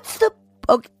 But what's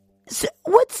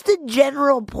the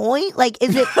general point? Like,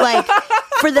 is it like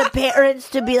for the parents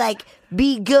to be like,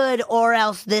 be good or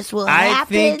else this will happen? I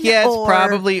think, yeah, it's or-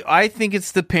 probably, I think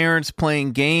it's the parents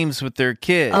playing games with their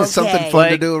kids. Okay. It's something fun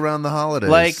to Like- do around the holidays.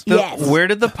 Like, Yes. where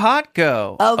did the pot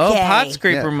go? Oh, Okay. pot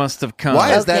scraper Yeah. must have come.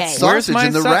 Why is that Okay. Where's sausage my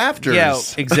in the sau- rafters? Yeah,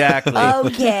 exactly.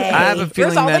 Okay. I have a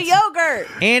feeling Where's all the that's, yogurt?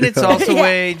 and it's also a Yeah.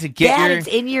 way to get Dad, your. it's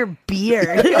in your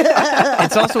beard.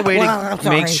 It's also a way Well, I'm to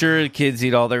make sorry. sure the kids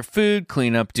eat all their food,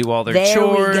 clean up, do all their There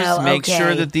we chores, go, make okay.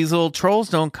 sure that these little trolls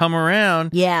don't come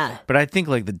around. Yeah. But I think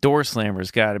like the door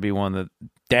slammer's got to be one that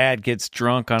dad gets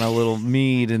drunk on a little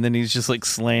mead and then he's just like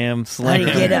slam. Honey,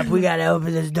 get up. We got to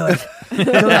open this door. Go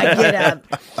back, get up.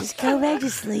 Just go back to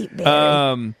sleep, baby.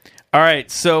 All right,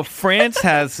 so France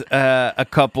has a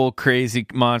couple crazy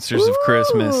monsters of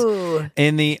Christmas. Ooh.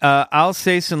 In the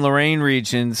Alsace and Lorraine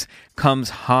regions comes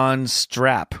Hans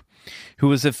Strapp, who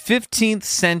was a 15th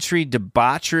century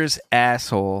debaucherous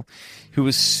asshole who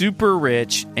was super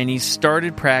rich, and he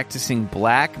started practicing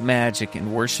black magic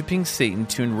and worshiping Satan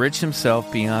to enrich himself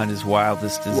beyond his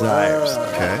wildest desires.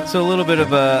 Okay. So a little bit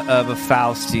of a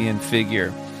Faustian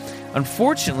figure.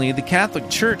 Unfortunately, the Catholic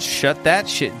Church shut that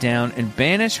shit down and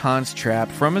banished Hans Trapp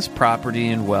from his property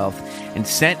and wealth and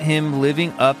sent him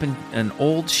living up in an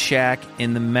old shack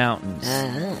in the mountains.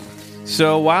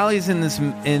 So while he's in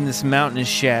this mountainous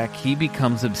shack, he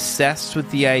becomes obsessed with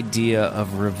the idea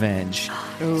of revenge.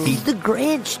 He's the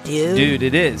Grinch, dude. Dude,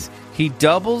 it is. He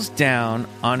doubles down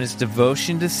on his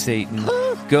devotion to Satan,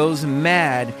 goes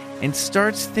mad, and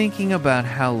starts thinking about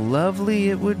how lovely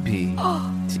it would be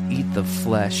to eat the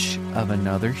flesh of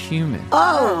another human.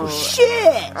 Oh,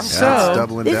 shit. So, it's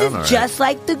doubling This down, is all right. just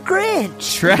like the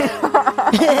Grinch.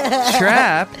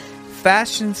 Trap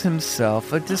fashions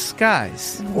himself a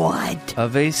disguise What?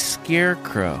 of a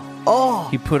scarecrow. Oh.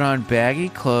 He put on baggy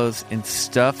clothes and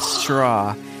stuffed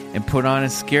straw and put on a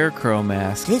scarecrow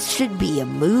mask. This should be a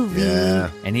movie.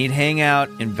 Yeah. And he'd hang out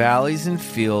in valleys and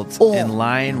fields Oh. and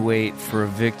lie in wait for a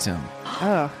victim.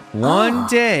 Oh. One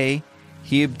day,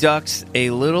 he abducts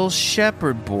a little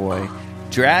shepherd boy,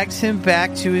 drags him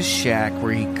back to his shack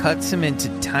where he cuts him into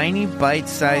tiny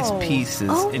bite-sized pieces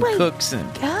Oh and my cooks him.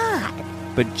 God.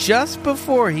 But just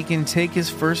before he can take his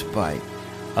first bite,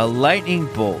 a lightning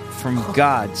bolt from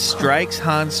God strikes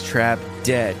Hans Trap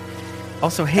dead.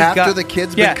 Also, hey, After God, the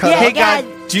kid's been cut Yeah, hey, up? God,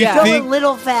 God, do you go think a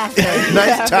little faster.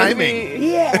 Nice timing.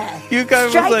 Yeah. you guys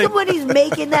was Strike like, him when he's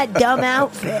making that dumb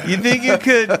outfit. you think you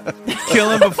could kill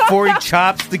him before he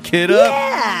chops the kid up?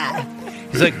 Yeah.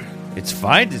 He's like, it's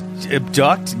fine to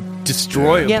abduct and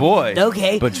destroy a Yep. boy,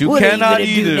 Okay. but you What are cannot gonna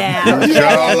eat do him. now? You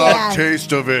shall not Yeah.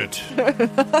 taste of it.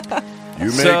 You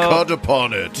may So- cut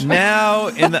upon it. Now,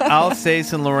 in the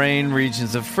Alsace and Lorraine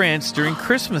regions of France during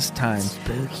Christmas time,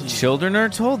 children are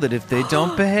told that if they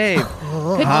don't behave,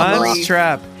 Hans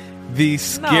Trap, the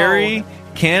scary,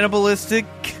 cannibalistic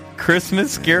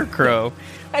Christmas scarecrow,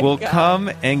 will come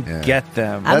and get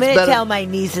them. I'm That's going to better- tell my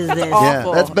nieces this.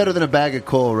 awful. Yeah, that's better than a bag of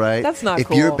coal, right? That's not If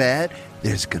cool. you're bad,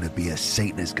 there's gonna be a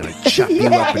Satanist gonna chop you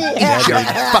up and eat your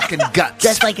fucking guts.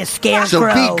 Just like a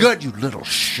scarecrow. so be good, you little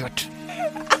shit.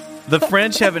 The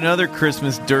French have another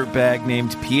Christmas dirtbag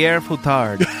named Pierre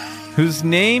Foutard, whose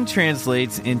name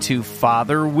translates into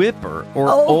Father Whipper or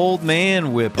Old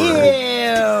Man Whipper.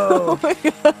 Ew.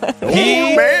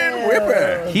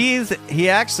 He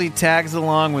actually tags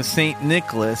along with Saint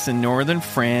Nicholas in northern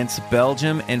France,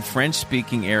 Belgium, and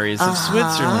French-speaking areas of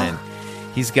Switzerland.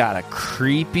 He's got a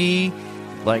creepy,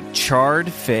 like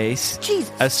charred face,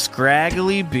 Jesus. a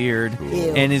scraggly beard,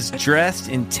 Ew. and is dressed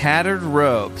in tattered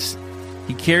robes.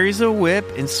 He carries a whip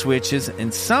and switches,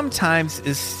 and sometimes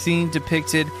is seen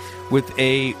depicted with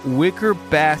a wicker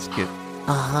basket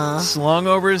slung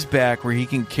over his back where he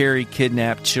can carry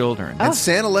kidnapped children. And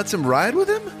Santa lets him ride with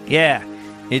him? Yeah,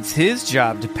 it's his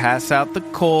job to pass out the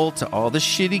coal to all the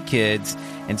shitty kids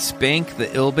and spank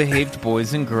the ill-behaved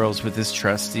boys and girls with his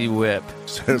trusty whip.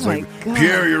 Santa's my like, God.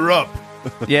 Pierre, you're up.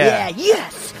 Yeah,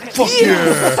 yes. Fuck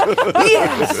Yes.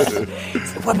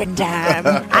 Weapon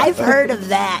time. I've heard of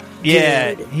that.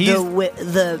 Yeah, dude. he's-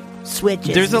 the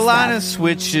switches. There's a and lot stuff. of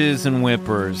switches and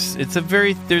whippers. It's a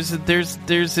very there's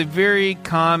a very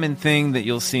common thing that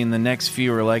you'll see in the next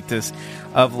few are like this,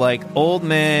 of like old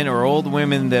men or old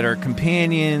women that are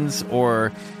companions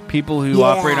or people who Yeah.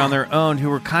 operate on their own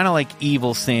who are kind of like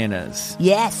evil Santas.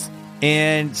 Yes.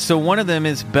 And so one of them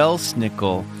is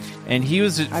Belsnickel. And he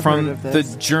was heard from of the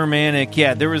this. Germanic.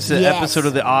 Yeah, there was an Yes. episode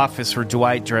of The Office where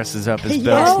Dwight dresses up as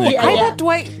Yeah. Belsnickel. I Yeah. thought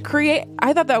Dwight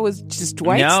I thought that was just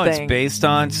Dwight's No, thing. it's based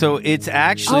on. So it's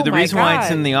actually Oh the my reason why it's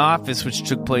God. in The Office, which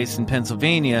took place in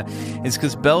Pennsylvania, is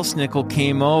because Belsnickel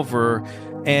came over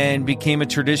and became a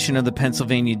tradition of the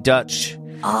Pennsylvania Dutch.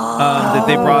 That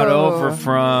they brought over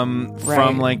from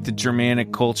Right. like the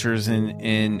Germanic cultures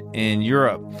in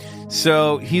Europe.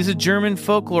 So he's a German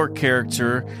folklore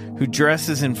character who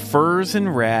dresses in furs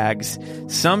and rags,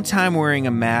 sometime wearing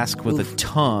a mask with a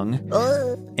tongue,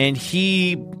 and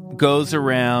he goes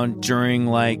around during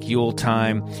like Yule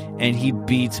time and he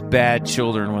beats bad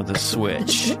children with a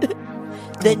Switch.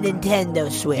 The Nintendo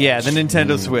Switch. Yeah, the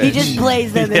Nintendo Switch. He just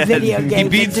plays them Yeah, in video games. He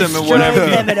beats and them at destroys whatever.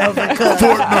 them at Overcooked.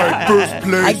 Fortnite first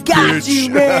place, I got bitch. you,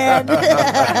 man.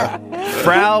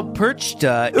 Frau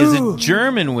Perchta is a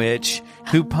German witch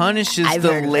who punishes I've the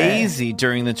heard of her. lazy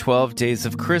during the 12 days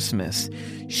of Christmas.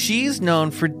 She's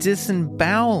known for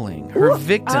disemboweling her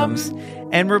victims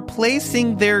and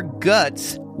replacing their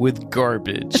guts with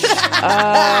garbage.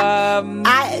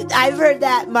 I've heard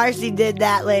that Marcy did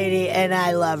that lady, and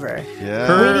I love her.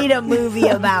 Yeah. We need a movie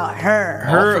about her.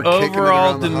 Her All for kicking it overall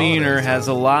around the demeanor holidays, has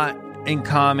a lot in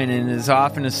common and is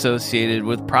often associated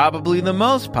with probably the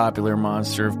most popular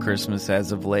monster of Christmas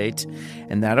as of late,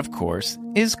 and that, of course,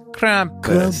 is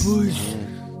Krampus.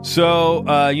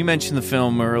 So, you mentioned the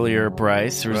film earlier,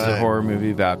 Bryce. There was a Right. horror movie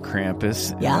about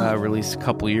Krampus, Yeah. released a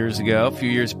couple years ago, a few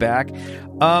years back.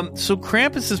 So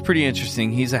Krampus is pretty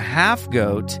interesting. He's a half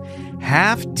goat,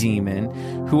 half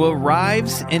demon who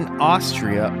arrives in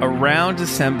Austria around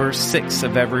December 6th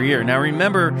of every year. Now,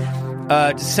 remember,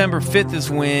 December 5th is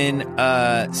when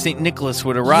St. Nicholas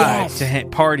would arrive Yes. to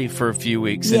party for a few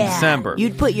weeks in December.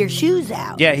 You'd put your shoes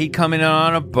out. Yeah, he'd come in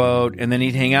on a boat, and then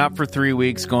he'd hang out for 3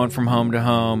 weeks, going from home to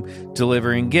home,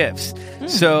 delivering gifts.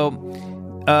 So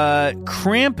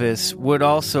Krampus would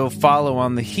also follow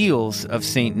on the heels of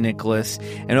St. Nicholas,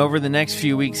 and over the next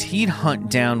few weeks, he'd hunt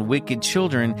down wicked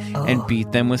children and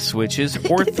beat them with switches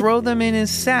or throw them in his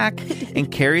sack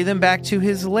and carry them back to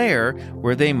his lair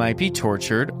where they might be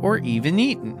tortured or even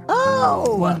eaten.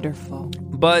 Oh, Wonderful.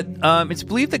 But it's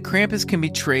believed that Krampus can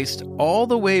be traced all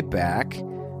the way back,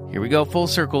 here we go, full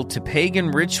circle, to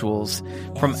pagan rituals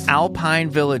from Alpine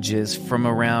villages from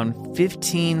around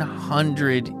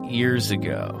 1,500 years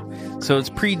ago. So it's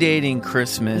predating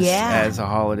Christmas as a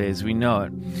holiday as we know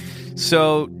it.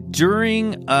 So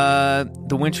during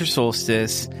the winter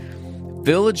solstice,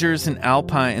 villagers in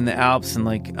the Alps and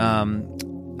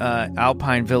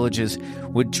Alpine villages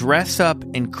would dress up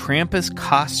in Krampus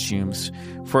costumes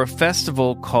for a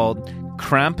festival called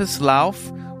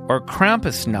Krampuslauf or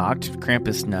Krampusnacht,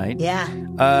 Krampus Night. yeah.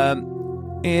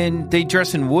 And they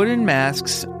dress in wooden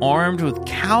masks armed with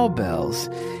cowbells,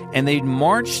 and they'd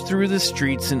march through the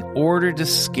streets in order to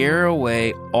scare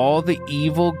away all the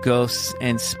evil ghosts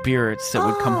and spirits that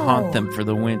would come haunt them for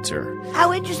the winter.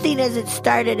 How interesting is it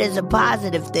started as a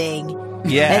positive thing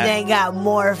Yeah. and then got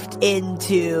morphed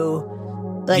into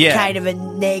kind of a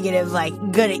negative, like,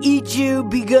 gonna eat you,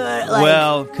 be good. Like,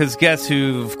 Well, because guess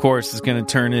who, of course, is going to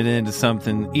turn it into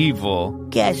something evil?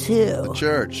 guess who?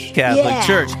 Church. Catholic Yeah.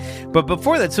 Church. But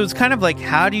before that, so it's kind of like,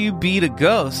 how do you beat a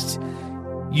ghost?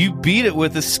 You beat it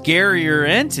with a scarier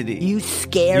entity. You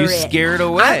scare You it. scare it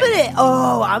away.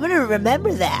 I'm gonna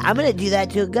remember that. I'm gonna do that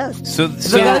to a ghost. So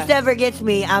If a ghost ever gets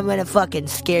me, I'm gonna fucking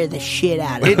scare the shit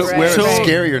out of it. It's Wear so- a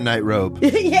scarier night robe.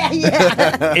 yeah.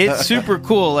 it's super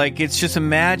cool. Like, it's just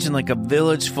imagine like a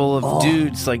village full of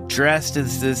dudes like dressed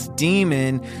as this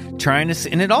demon trying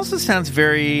to, and it also sounds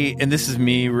very, and this is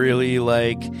me really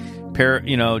like,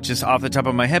 just off the top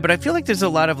of my head, but I feel like there's a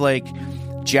lot of like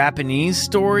Japanese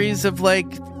stories of like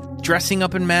dressing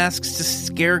up in masks to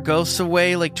scare ghosts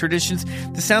away, like traditions.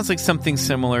 This sounds like something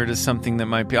similar to something that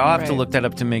might be. I'll have to Right. look that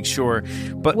up to make sure.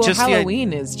 But Well, just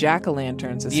Halloween is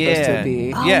jack-o'-lanterns. It's supposed to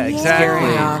be yeah, exactly.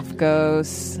 scaring off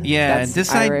ghosts. Yeah, That's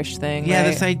this Irish thing. Yeah, right?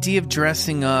 this idea of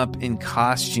dressing up in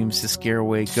costumes to scare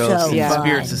away ghosts and fun.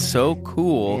 spirits is so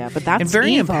cool. Yeah, but that's and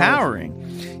very evil.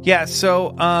 empowering. Yeah,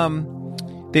 so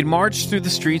they'd march through the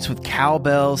streets with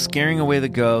cowbells, scaring away the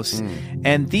ghosts.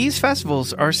 And these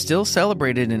festivals are still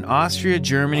celebrated in Austria,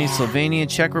 Germany, Slovenia,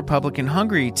 Czech Republic, and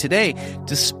Hungary today,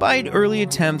 despite early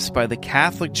attempts by the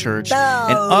Catholic Church and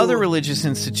other religious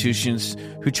institutions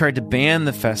who tried to ban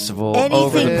the festival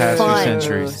over the Anything past fun. few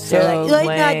centuries. So They're like,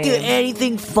 let's not do lame.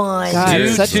 anything fun. God, Due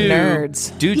such to-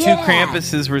 nerds. Due to Yeah.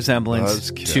 Krampus's resemblance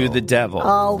to Buzzkill. the devil.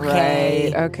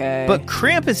 Okay. Right. Okay. But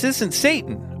Krampus isn't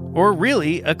Satan or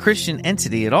really a Christian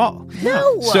entity at all.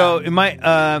 No. So it might,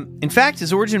 in fact,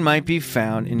 his origin might be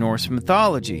found in Norse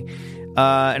mythology.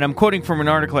 And I'm quoting from an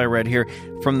article I read here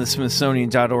from the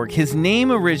Smithsonian.org. His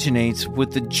name originates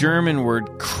with the German word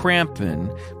Krampen,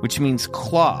 which means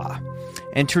claw.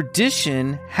 And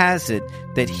tradition has it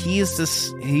that he's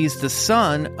the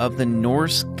son of the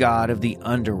Norse god of the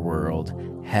underworld,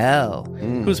 Hel,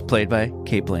 who's played by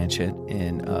Cate Blanchett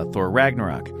in Thor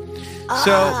Ragnarok.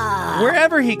 So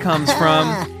wherever he comes from,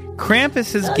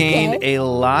 Krampus has gained a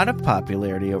lot of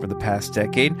popularity over the past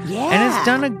decade and has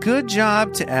done a good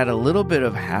job to add a little bit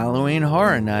of Halloween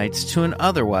Horror Nights to an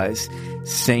otherwise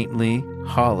saintly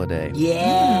holiday.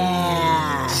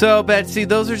 Yeah. So, Betsy,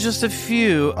 those are just a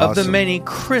few of the Awesome. many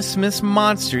Christmas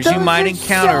monsters you Those might are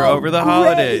encounter so over the great.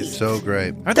 holidays. So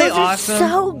great. Aren't they Those are awesome?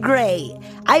 so great.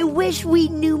 I wish we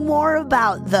knew more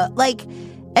about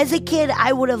as a kid,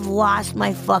 I would have lost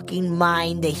my fucking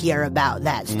mind to hear about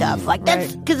that stuff. Like,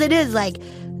 that's because it is like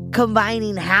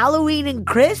combining Halloween and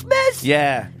Christmas.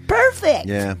 Yeah. Perfect.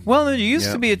 Yeah. Well, there used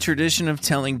Yep. to be a tradition of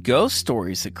telling ghost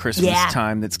stories at Christmas Yeah.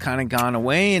 time that's kind of gone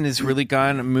away and has really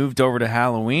moved over to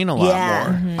Halloween a lot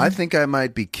Yeah. more. I think I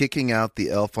might be kicking out the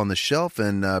elf on the shelf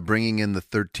and bringing in the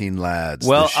 13 lads.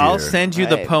 Well, this year. I'll send you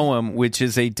the Right. poem, which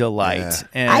is a delight.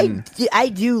 Yeah. And I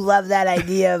do love that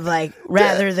idea of like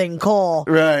rather than Cole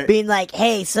Right. being like,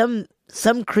 hey, some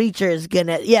creature is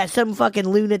gonna some fucking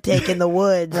lunatic in the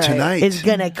woods Tonight. is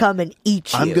gonna come and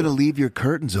eat you. I'm going to leave your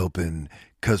curtains open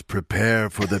because prepare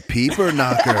for the peeper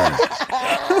knocker.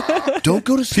 Don't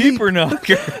go to sleep Peeper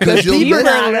knocker. because peeper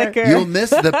knocker. you'll miss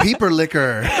the peeper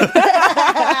liquor.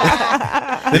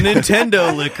 The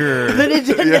Nintendo liquor. the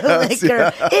Nintendo Yes,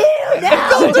 liquor. Ew,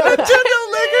 no. Nintendo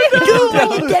liquor.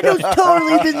 Nintendo's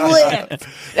totally been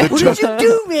licked. What did you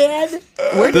do, man?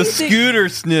 The scooter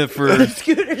sniffer.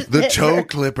 The toe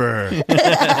clipper.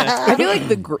 I feel like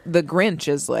the Grinch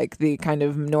is like the kind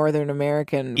of Northern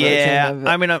American version of it.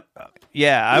 I mean, you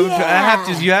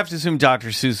have to assume Dr.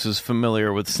 Seuss was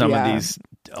familiar with some of these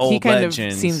old he kind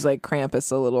legends. of seems like Krampus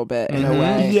a little bit in a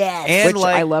way. Yes. And Which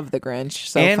like, I love the Grinch.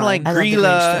 So and fun. like I love the Grinch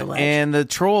Grilla so much. and the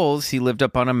trolls, he lived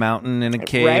up on a mountain in a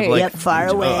cave, Right. like Yep, far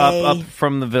away. up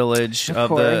from the village of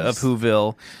course.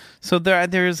 Whoville. So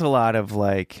there's a lot of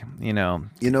like, you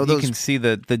those- can see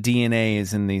the DNA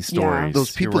is in these stories.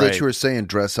 Those people You're that you were saying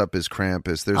dress up as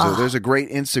Krampus. There's a great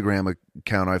Instagram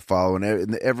account I follow,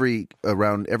 and every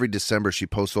December she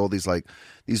posts all these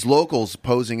locals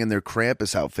posing in their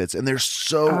Krampus outfits, and they're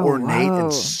so ornate whoa.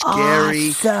 and scary,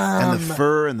 Awesome. and the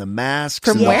fur and the masks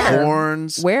From and where? the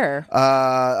horns. Where?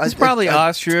 It's probably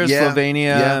Austria,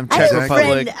 Slovenia, I Czech have a Republic.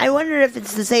 friend. I wonder if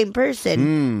it's the same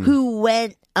person who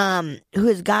went, who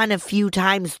has gone a few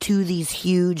times to these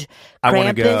huge I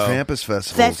wanna Krampus go. Krampus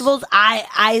festivals.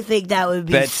 I think that would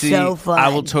be Betsy, so fun. I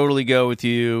will totally go with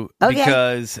you Okay.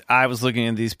 because I was looking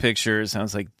at these pictures and I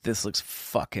was like, this looks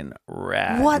fucking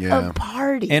rad. What Yeah. a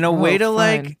party! And a way to fun.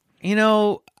 like,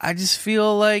 I just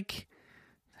feel like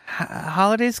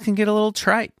holidays can get a little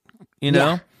trite,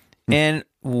 and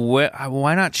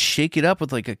why not shake it up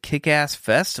with like a kick-ass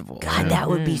festival? God, that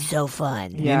would be so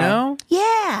fun. Yeah.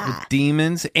 Yeah.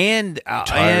 Demons and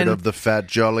Tired of the fat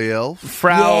jolly elf.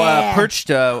 Frau Yeah.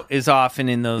 Perchta is often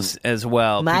in those as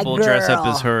well. My People dress up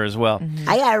girl. as her as well.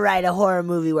 I gotta write a horror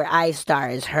movie where I star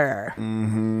as her.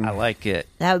 I like it.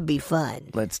 That would be fun.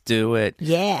 Let's do it.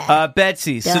 Yeah.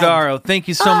 Betsy Done. Sidaro, thank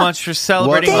you so much for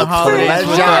celebrating what the a holidays pleasure.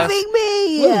 with us. having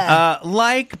me.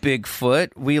 Like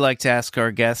Bigfoot, we like to ask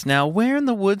our guests now, where in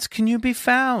the woods can you be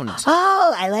found?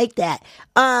 Oh, I like that.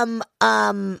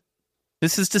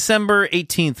 This is December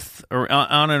 18th, or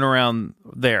on and around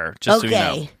there, just so you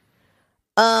know. Okay.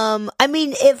 I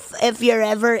mean, if you're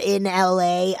ever in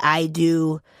LA, I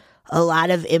do a lot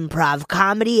of improv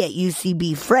comedy at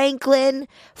UCB Franklin.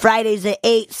 Fridays at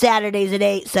 8, Saturdays at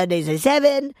 8, Sundays at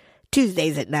 7,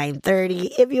 Tuesdays at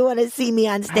 9:30. If you want to see me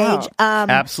on stage,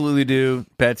 Absolutely do.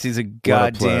 Betsy's a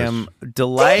goddamn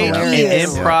delight Thank and you.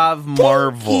 improv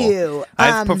marvel. you.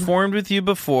 I've performed with you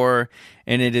before,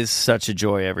 and it is such a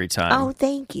joy every time. oh,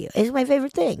 thank you. It's my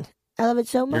favorite thing. I love it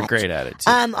so much. You're great at it,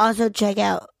 too. Also check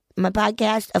out my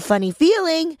podcast, A Funny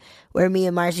Feeling, where me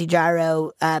and Marcy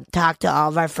Jarro talk to all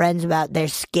of our friends about their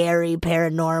scary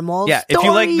paranormal Yeah, stories. if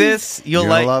you like this, You're you'll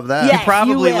gonna love that. Yes, You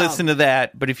probably you will. listen to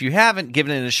that, but if you haven't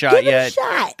given it a shot Give it yet, a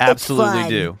shot. It's absolutely fun.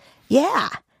 do. Yeah.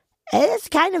 And that's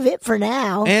kind of it for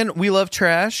now. And We Love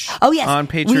Trash. Oh, yes. on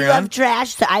Patreon. We Love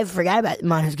Trash. So I forgot about it.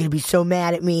 Mono's going to be so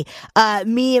mad at me.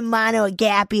 Me and Mono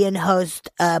Agapian host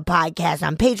a podcast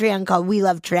on Patreon called We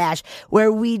Love Trash,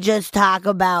 where we just talk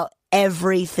about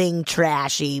everything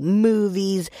trashy.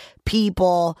 Movies,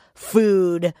 people,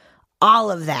 food, all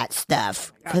of that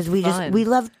stuff. Because we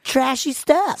love trashy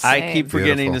stuff. I keep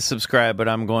forgetting Beautiful. to subscribe, but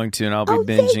I'm going to, and I'll be Oh,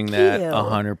 binging thank that you.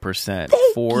 100%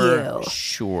 Thank for you.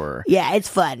 sure. Yeah, it's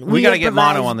fun. We gotta get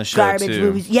improvise Mono on the show, garbage too.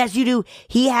 Movies. Yes, you do.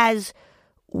 He has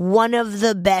one of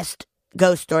the best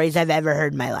ghost stories I've ever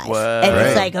heard in my life. What? And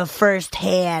it's Great. like a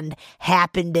first-hand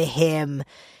happened to him.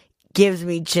 Gives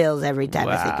me chills every time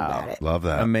I think about it. Love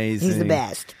that. Amazing. He's the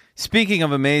best. Speaking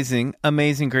of amazing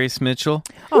Grace Mitchell.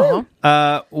 Oh,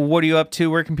 What are you up to?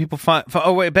 Where can people find?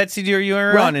 Oh wait, Betsy,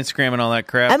 you're What? on Instagram and all that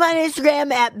crap. I'm on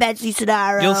Instagram at Betsy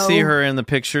Sidaro. You'll see her in the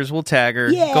pictures. We'll tag her.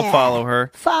 Yeah. Go follow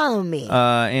her. Follow me.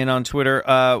 And on Twitter.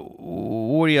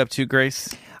 What are you up to, Grace?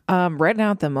 right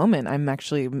now at the moment, I'm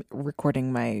actually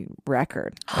recording my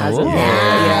record. As Oh. of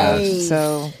yeah, Nice.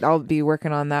 so I'll be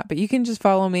working on that. But you can just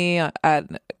follow me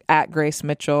at Grace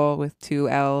Mitchell with 2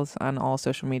 L's on all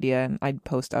social media, and I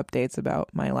post updates about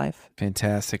my life.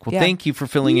 Fantastic. Well, Yeah. thank you for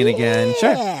filling in again.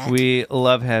 Yeah. We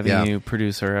love having Yeah. you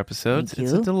produce our episodes. Thank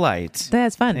It's a you. delight.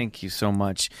 That's fun. Thank you so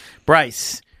much.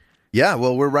 Bryce. Yeah,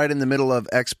 well, we're right in the middle of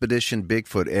Expedition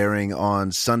Bigfoot airing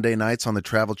on Sunday nights on the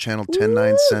Travel Channel,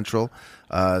 10/9 Central.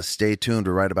 Stay tuned.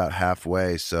 We're right about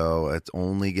halfway, so it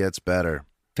only gets better.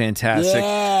 Fantastic.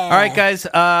 Yeah. All right, guys.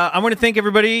 I want to thank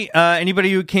everybody.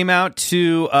 Anybody who came out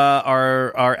to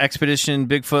our Expedition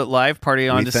Bigfoot Live party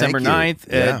on We December thank you.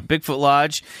 9th Yeah. at Bigfoot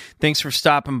Lodge. Thanks for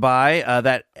stopping by.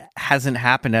 That hasn't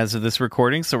happened as of this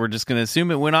recording, so we're just going to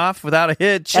assume it went off without a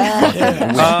hitch.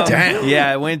 Damn.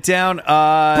 Yeah, it went down.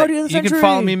 Party of the You can century.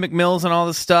 follow me, McMills, and all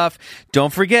this stuff.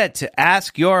 Don't forget to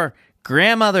ask your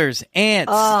grandmothers,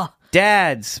 aunts, Oh.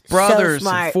 dads, brothers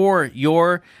smart. for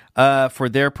your for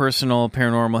their personal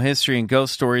paranormal history and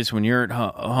ghost stories when you're at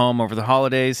home over the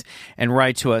holidays, and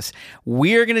write to us.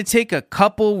 We are going to take a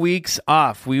couple weeks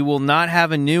off. We will not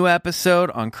have a new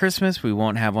episode on Christmas. We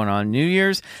won't have one on New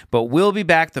Year's, but we'll be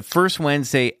back the first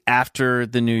Wednesday after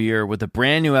the New Year with a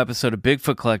brand new episode of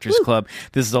Bigfoot Collectors Club.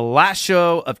 This is the last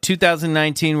show of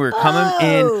 2019. We're coming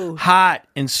in hot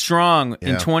and strong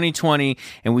in 2020,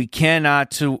 and we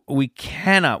cannot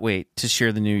wait to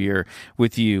share the new year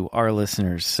with you, our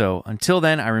listeners. So until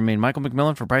then, I remain Michael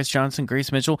McMillan for Bryce Johnson,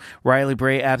 Grace Mitchell, Riley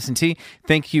Bray, absentee.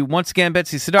 Thank you once again,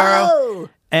 Betsy Sidaro.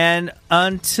 And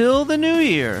until the new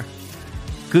year,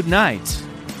 good night.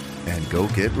 And go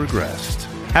get regressed.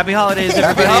 Happy holidays,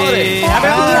 everybody. Happy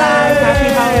holidays.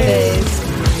 Happy holidays.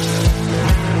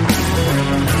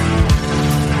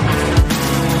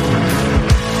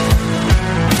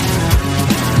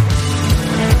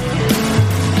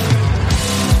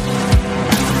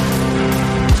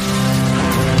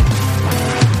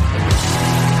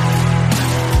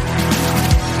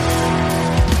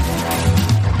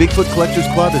 Bigfoot Collectors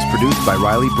Club is produced by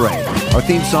Riley Bray. Our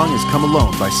theme song is Come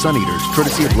Alone by Sun Eaters,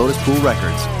 courtesy of Lotus Pool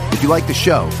Records. If you like the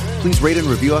show, please rate and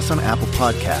review us on Apple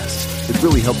Podcasts. It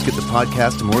really helps get the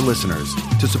podcast to more listeners.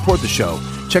 To support the show,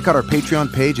 check out our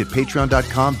Patreon page at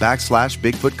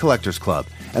patreon.com/Bigfoot Collectors Club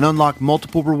and unlock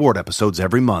multiple reward episodes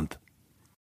every month.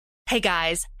 Hey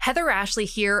guys, Heather Ashley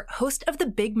here, host of the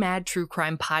Big Mad True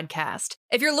Crime Podcast.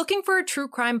 If you're looking for a true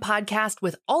crime podcast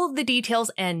with all of the details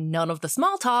and none of the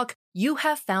small talk, you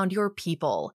have found your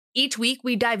people. Each week,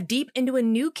 we dive deep into a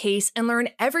new case and learn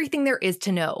everything there is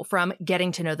to know, from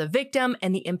getting to know the victim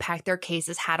and the impact their case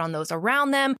has had on those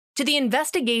around them, to the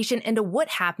investigation into what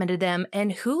happened to them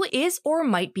and who is or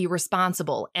might be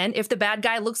responsible. And if the bad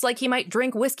guy looks like he might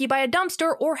drink whiskey by a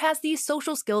dumpster or has the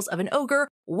social skills of an ogre,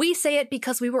 we say it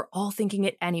because we were all thinking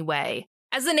it anyway.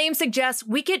 As the name suggests,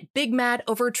 we get big mad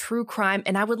over true crime,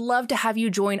 and I would love to have you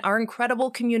join our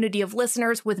incredible community of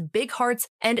listeners with big hearts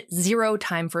and zero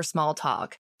time for small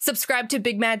talk. Subscribe to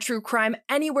Big Mad True Crime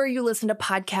anywhere you listen to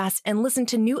podcasts and listen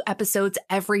to new episodes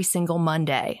every single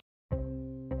Monday.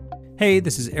 Hey,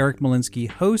 this is Eric Malinsky,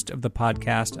 host of the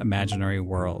podcast Imaginary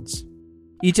Worlds.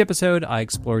 Each episode, I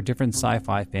explore different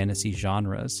sci-fi fantasy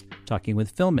genres, talking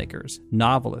with filmmakers,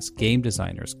 novelists, game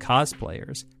designers,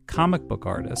 cosplayers, comic book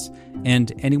artists,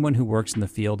 and anyone who works in the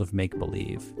field of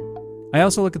make-believe. I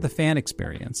also look at the fan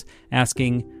experience,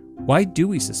 asking, why do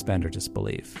we suspend our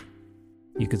disbelief?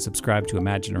 You can subscribe to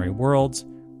Imaginary Worlds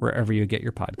wherever you get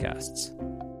your podcasts.